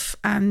much of.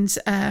 And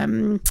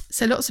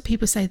so lots of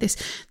people say this,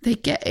 they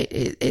get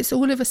it, it's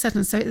all of a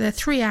sudden, so they're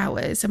 3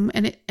 hours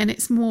and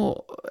it's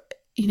more,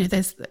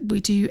 we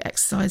do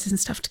exercises and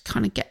stuff to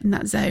kind of get in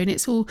that zone.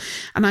 It's all,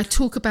 and I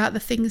talk about the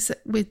things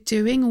that we're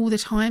doing all the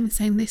time and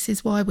saying, this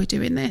is why we're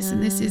doing this.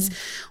 And this is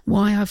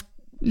why I've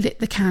lit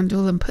the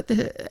candle and put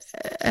the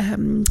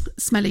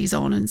smellies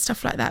on and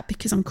stuff like that,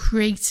 because I'm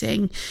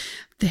creating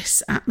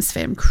this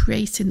atmosphere, I'm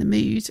creating the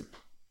mood.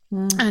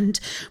 And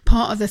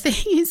part of the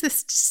thing is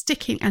this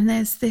sticking, and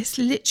there's this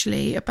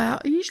usually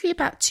about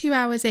 2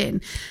 hours in,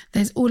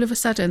 there's all of a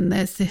sudden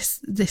there's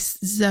this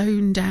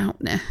zoned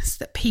outness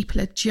that people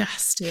are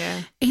just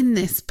in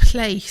this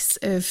place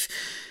of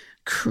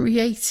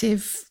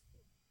creative,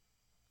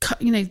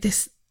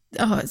 this,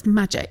 it's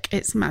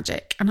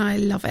magic, and I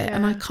love it.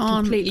 And I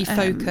can't, completely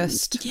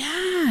focused,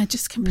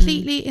 just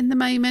completely in the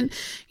moment,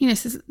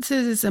 so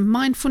there's a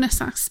mindfulness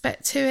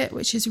aspect to it,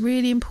 which is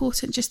really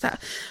important, just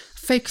that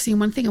focusing on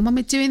one thing. And when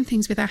we're doing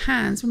things with our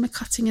hands, when we're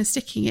cutting and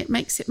sticking, it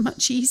makes it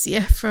much easier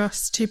for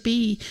us to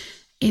be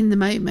in the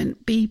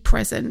moment, be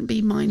present,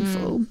 be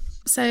mindful.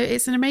 So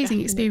it's an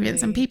amazing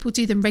experience, and people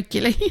do them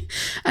regularly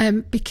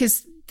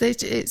because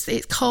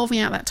it's carving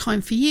out that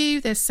time for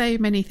you. There's so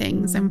many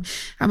things, and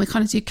we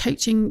kind of do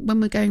coaching when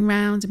we're going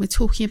around and we're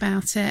talking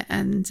about it.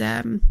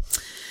 And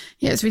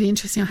it's really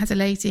interesting. I had a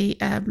lady,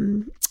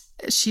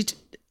 she'd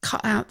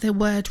cut out the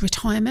word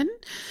retirement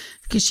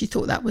because she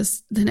thought that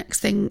was the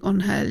next thing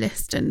on her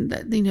list, and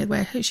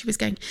where she was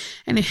going,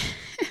 and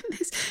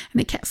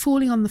it kept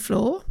falling on the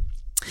floor,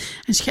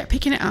 and she kept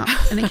picking it up,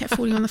 and it kept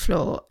falling on the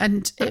floor,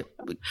 and it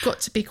got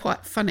to be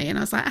quite funny. And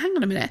I was like, hang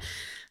on a minute,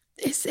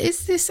 is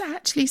this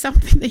actually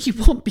something that you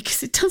want?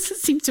 Because it doesn't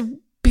seem to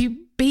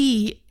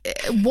be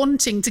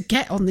wanting to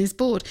get on this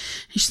board.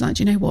 And she's like,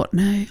 do you know what?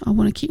 No, I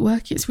want to keep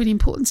working. It's really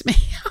important to me.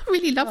 I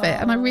really love it,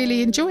 and I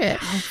really enjoy it.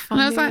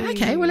 And I was like,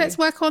 okay, well, let's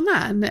work on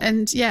that.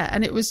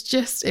 And it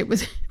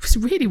was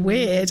really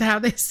weird how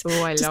this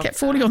just kept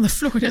falling on the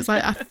floor. And it's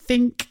like, I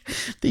think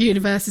the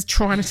universe is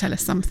trying to tell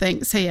us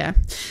something. So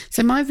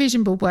my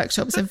vision board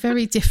workshops are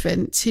very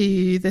different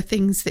to the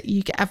things that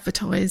you get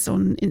advertised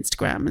on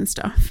Instagram and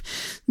stuff.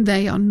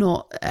 They are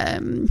not,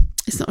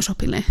 it's not a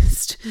shopping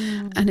list,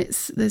 and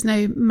there's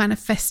no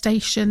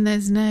manifestation,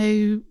 there's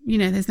no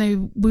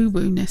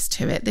woo-woo-ness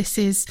to it. This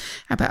is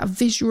about a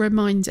visual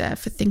reminder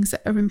for things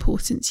that are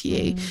important to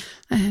you,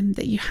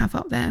 that you have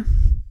up there.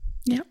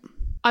 Yeah.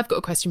 I've got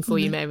a question for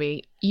you,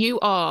 Mary. You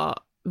are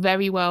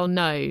very well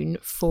known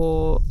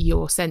for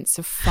your sense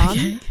of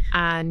fun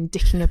and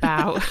dicking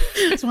about.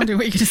 I was wondering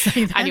what you're going to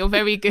say there. And you're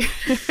very good.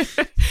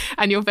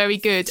 And you're very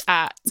good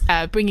at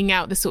bringing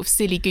out the sort of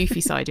silly, goofy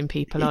side in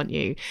people, aren't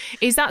you?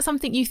 Is that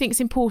something you think is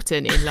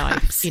important in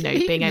life?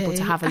 Absolutely. Being able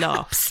to have a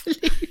laugh.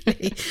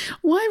 Absolutely.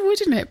 Why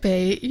wouldn't it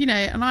be?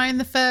 And I am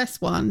the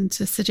first one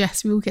to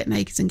suggest we all get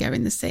naked and go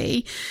in the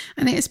sea,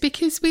 and it's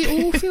because we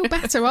all feel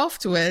better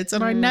afterwards.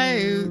 And I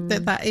know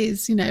that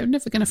is, I'm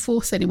never going to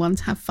force anyone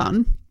to have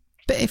fun.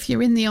 But if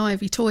you're in the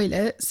Ivy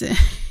toilets,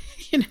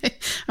 if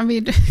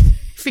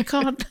you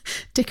can't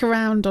dick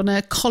around on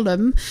a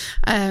column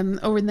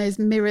or in those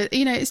mirrors,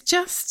 I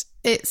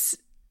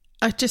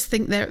just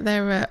think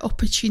there are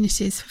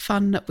opportunities for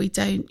fun that we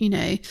don't,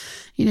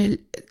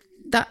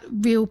 that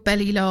real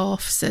belly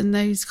laughs and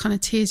those kind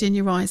of tears in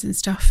your eyes and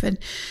stuff. And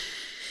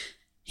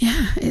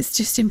it's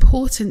just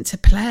important to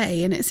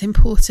play, and it's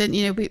important,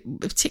 we,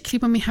 particularly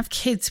when we have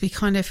kids, we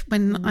kind of,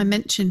 when I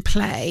mention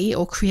play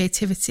or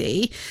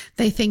creativity,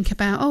 they think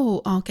about,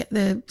 I'll get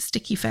the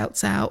sticky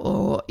felts out,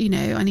 or,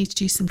 I need to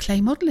do some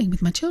clay modelling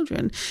with my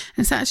children. And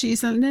it's actually,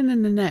 it's like,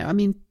 no. I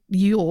mean,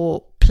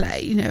 your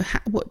play,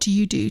 what do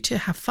you do to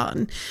have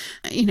fun,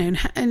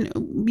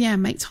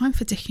 and make time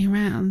for dicking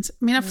around.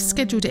 I mean, I've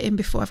scheduled it in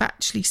before. I've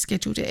actually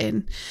scheduled it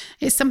in.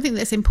 It's something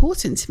that's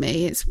important to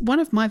me. It's one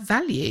of my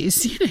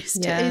values, is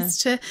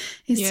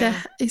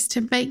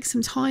to make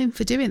some time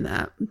for doing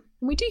that.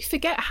 We do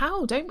forget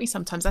how, don't we,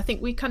 sometimes? I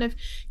think we kind of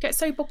get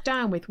so bogged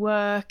down with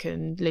work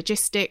and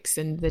logistics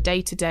and the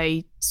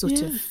day-to-day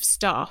sort of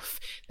stuff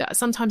that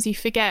sometimes you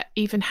forget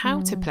even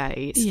how to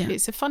play.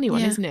 It's a funny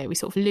one, isn't it? We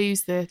sort of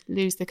lose the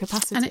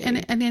capacity.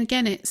 And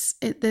again,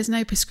 there's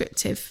no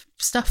prescriptive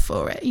stuff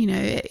for it.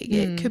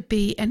 It could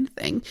be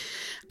anything,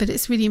 but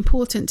it's really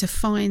important to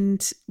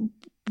find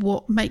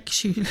what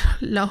makes you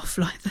laugh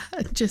like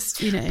that. Just,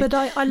 But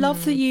I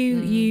love that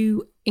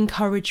you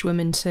encourage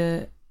women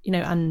to,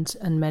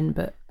 and men,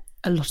 but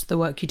a lot of the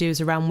work you do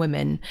is around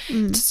women,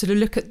 to sort of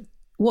look at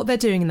what they're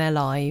doing in their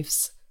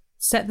lives,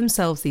 set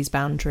themselves these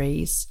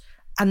boundaries.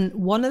 And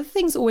one of the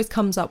things that always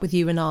comes up with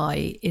you and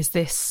I is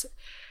this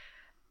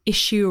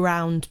issue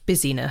around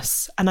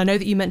busyness. And I know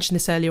that you mentioned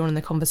this earlier on in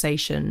the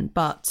conversation,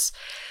 but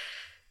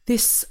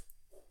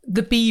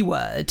the B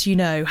word,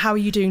 how are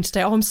you doing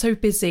today? I'm so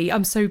busy.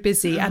 And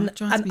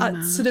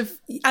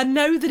I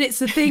know that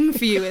it's a thing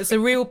for you. It's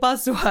a real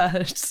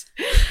buzzword.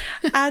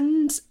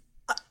 And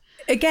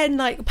again,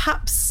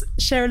 perhaps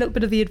share a little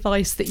bit of the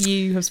advice that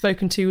you have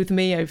spoken to with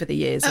me over the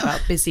years about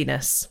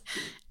busyness.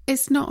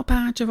 It's not a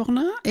badge of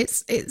honour.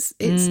 It's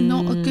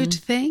not a good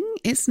thing.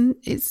 It's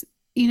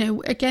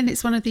again,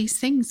 it's one of these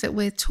things that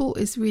we're taught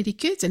is really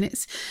good, and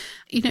it's,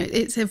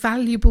 it's a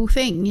valuable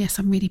thing. Yes,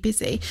 I'm really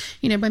busy.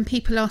 When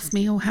people ask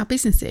me, how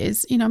business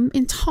is, I'm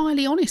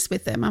entirely honest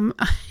with them.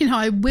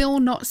 I will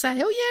not say,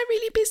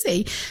 really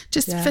busy,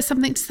 just for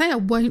something to say. I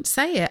won't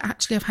say it.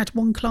 Actually, I've had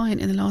one client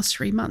in the last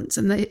 3 months,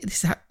 and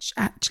this is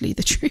actually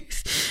the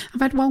truth.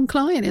 I've had one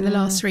client in the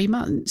last 3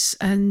 months,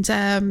 and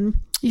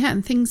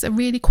and things are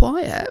really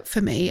quiet for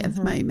me at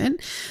the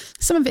moment.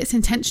 Some of it's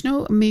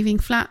intentional, moving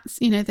flats.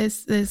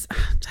 There's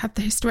had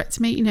the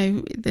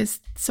hysterectomy.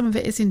 There's some of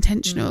it is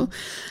intentional,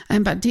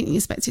 but I didn't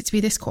expect it to be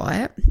this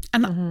quiet.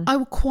 And I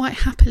will quite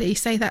happily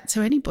say that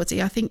to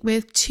anybody. I think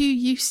we're too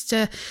used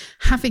to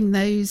having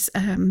those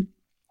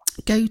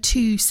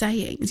go-to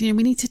sayings. We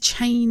need to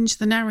change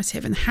the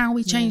narrative, and how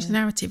we change the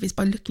narrative is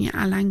by looking at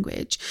our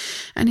language.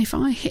 And if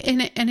I hit in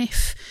it, and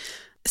if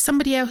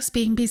somebody else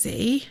being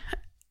busy,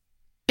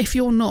 if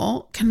you're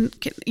not, can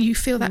you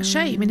feel that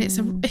shame? And it's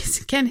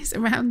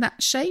around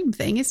that shame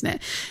thing, isn't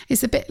it?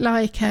 It's a bit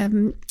like,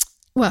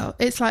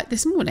 it's like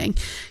this morning.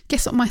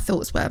 Guess what my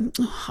thoughts were?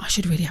 I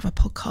should really have a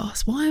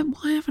podcast. Why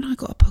haven't I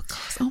got a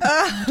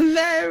podcast?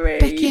 Mary.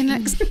 Becky and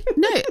Lex.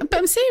 No, but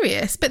I'm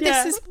serious. But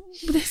this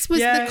was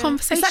the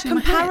conversation. It's that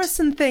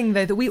comparison thing,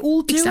 though, that we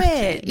all do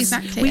it.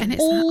 Exactly. We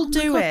all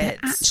do it. They're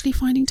actually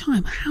finding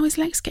time. How is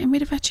Lex getting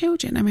rid of her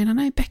children? I mean, I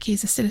know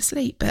Becky's still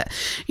asleep, but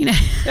it's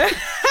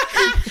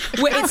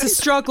a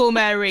struggle,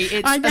 Mary.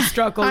 It's a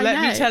struggle.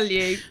 Let me tell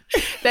you.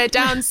 They're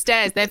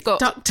downstairs. They've got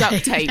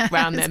duct tape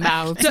around their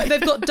mouths.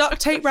 They've got duct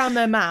tape around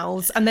their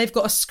mouths, and they've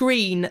got a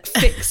screen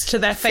fixed to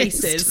their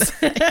faces.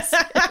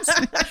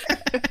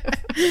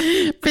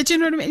 But do you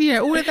know what I mean?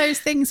 All of those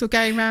things were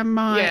going around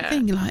my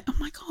thing, like, oh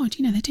my God,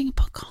 they're doing a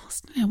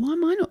podcast. Why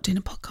am I not doing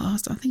a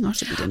podcast? I think I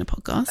should be doing a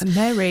podcast. And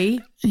Mary,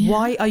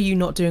 why are you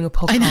not doing a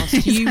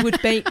podcast? You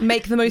would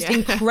make the most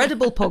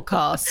incredible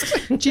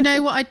podcast. Do you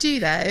know what I do,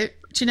 though?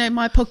 Do you know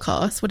my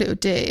podcast, what it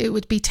would do? It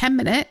would be 10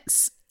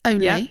 minutes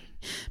only,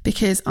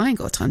 because I ain't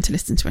got time to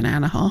listen to an hour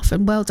and a half,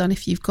 and well done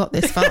if you've got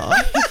this far.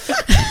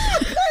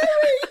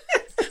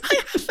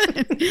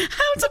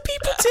 How do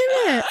people do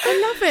it?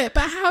 I love it,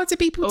 but how do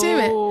people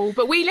do it?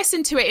 But we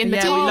listen to it in the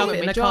car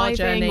when we're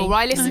driving, or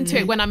I listen to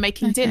it when I'm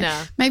making dinner.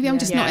 Maybe I'm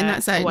just not in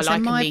that zone. So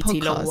my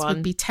podcast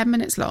would be 10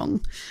 minutes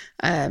long,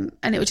 and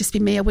it would just be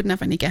me. I wouldn't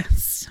have any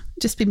guests,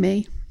 just be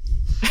me.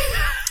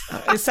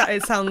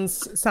 It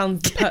sounds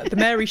the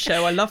Mary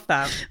Show. I love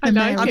that.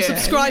 I'm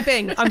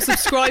subscribing. I'm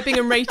subscribing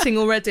and rating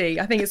already.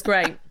 I think it's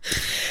great.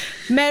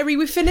 Mary,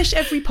 we finish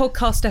every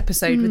podcast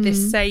episode with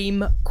this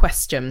same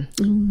question,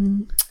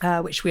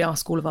 which we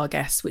ask all of our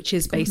guests, which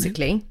is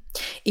basically,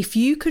 if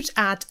you could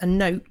add a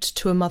note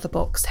to a mother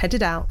box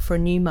headed out for a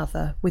new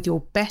mother with your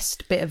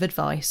best bit of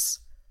advice,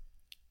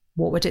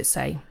 what would it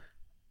say?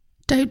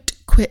 Don't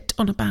quit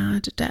on a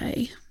bad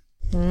day.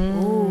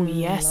 Oh,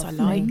 yes, lovely.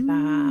 I like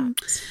that.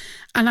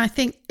 And I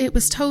think it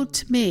was told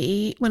to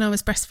me when I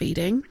was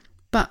breastfeeding,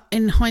 but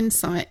in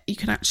hindsight, you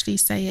could actually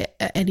say it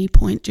at any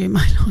point during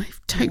my life.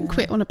 Don't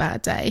quit on a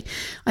bad day.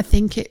 I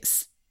think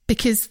it's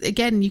because,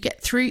 again, you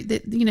get through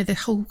the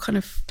whole kind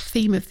of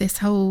theme of this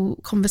whole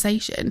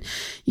conversation.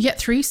 You get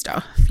through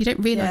stuff. You don't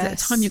realise at the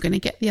time you're going to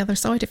get the other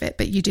side of it,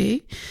 but you do.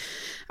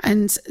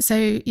 And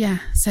so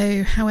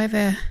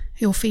however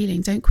you're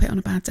feeling, don't quit on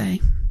a bad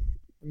day.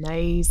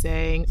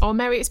 Amazing. Oh,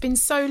 Mary, it's been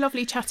so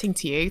lovely chatting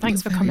to you.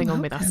 Thanks for coming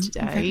on with us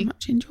today. I very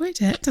much enjoyed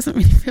it. It doesn't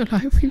really feel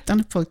like we've done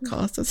a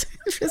podcast.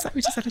 It feels like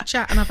we just had a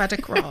chat and I've had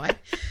a cry.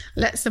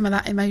 Let some of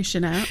that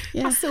emotion out.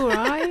 Yeah. That's all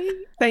right.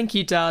 Thank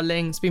you,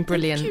 darling. It's been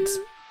brilliant.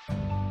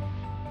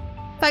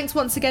 Thanks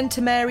once again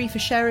to Mary for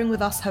sharing with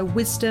us her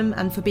wisdom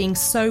and for being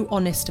so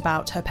honest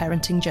about her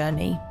parenting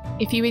journey.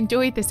 If you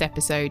enjoyed this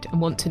episode and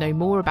want to know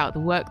more about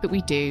the work that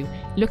we do,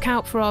 look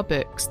out for our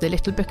books, The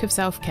Little Book of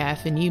Self-Care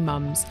for New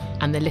Mums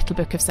and The Little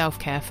Book of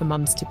Self-Care for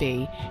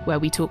Mums-to-Be, where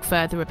we talk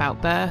further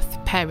about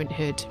birth,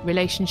 parenthood,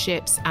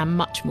 relationships and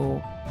much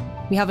more.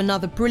 We have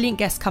another brilliant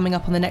guest coming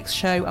up on the next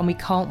show and we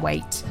can't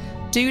wait.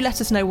 Do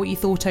let us know what you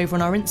thought over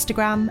on our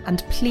Instagram,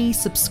 and please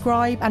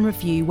subscribe and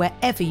review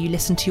wherever you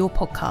listen to your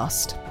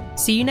podcast.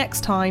 See you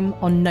next time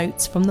on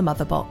Notes from the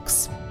Mother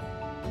Box.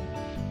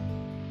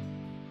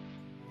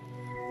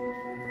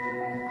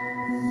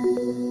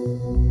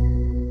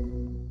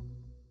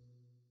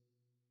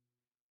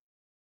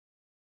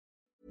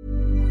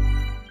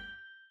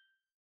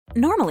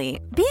 Normally,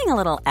 being a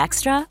little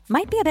extra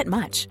might be a bit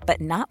much,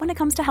 but not when it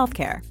comes to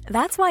healthcare.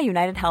 That's why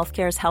United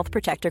Healthcare's Health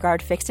Protector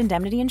Guard fixed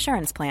indemnity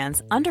insurance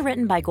plans,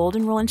 underwritten by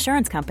Golden Rule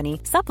Insurance Company,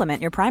 supplement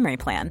your primary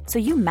plan so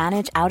you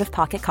manage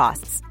out-of-pocket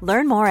costs.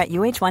 Learn more at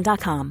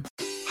UH1.com.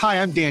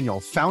 Hi, I'm Daniel,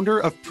 founder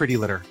of Pretty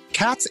Litter.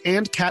 Cats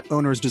and cat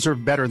owners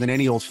deserve better than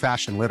any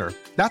old-fashioned litter.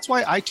 That's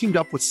why I teamed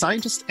up with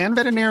scientists and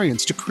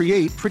veterinarians to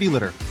create Pretty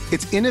Litter.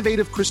 Its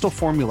innovative crystal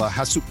formula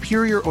has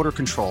superior odor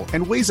control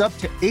and weighs up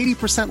to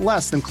 80%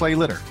 less than clay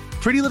litter.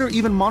 Pretty Litter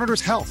even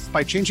monitors health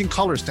by changing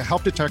colors to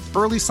help detect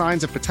early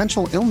signs of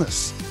potential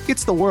illness.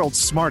 It's the world's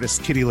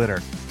smartest kitty litter.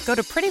 Go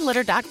to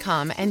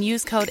prettylitter.com and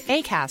use code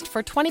ACAST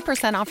for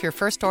 20% off your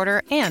first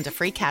order and a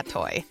free cat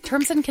toy.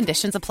 Terms and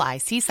conditions apply.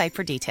 See site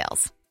for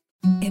details.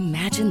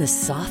 Imagine the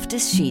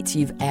softest sheets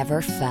you've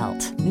ever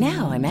felt.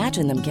 Now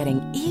imagine them getting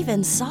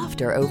even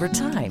softer over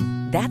time.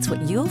 That's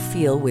what you'll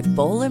feel with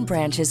Boll &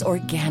 Branch's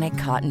organic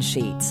cotton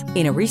sheets.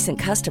 In a recent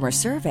customer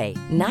survey,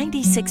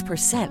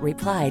 96%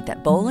 replied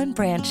that Boll &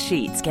 Branch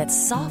sheets get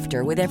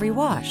softer with every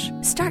wash.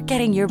 Start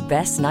getting your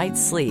best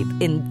night's sleep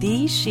in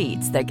these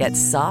sheets that get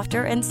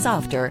softer and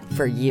softer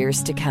for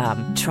years to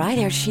come. Try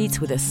their sheets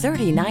with a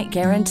 30-night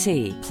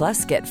guarantee.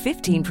 Plus, get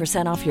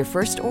 15% off your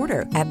first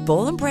order at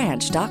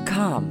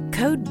bollandbranch.com.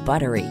 Code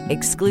BUTTERY.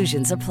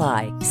 Exclusions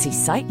apply. See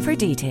site for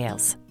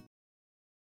details.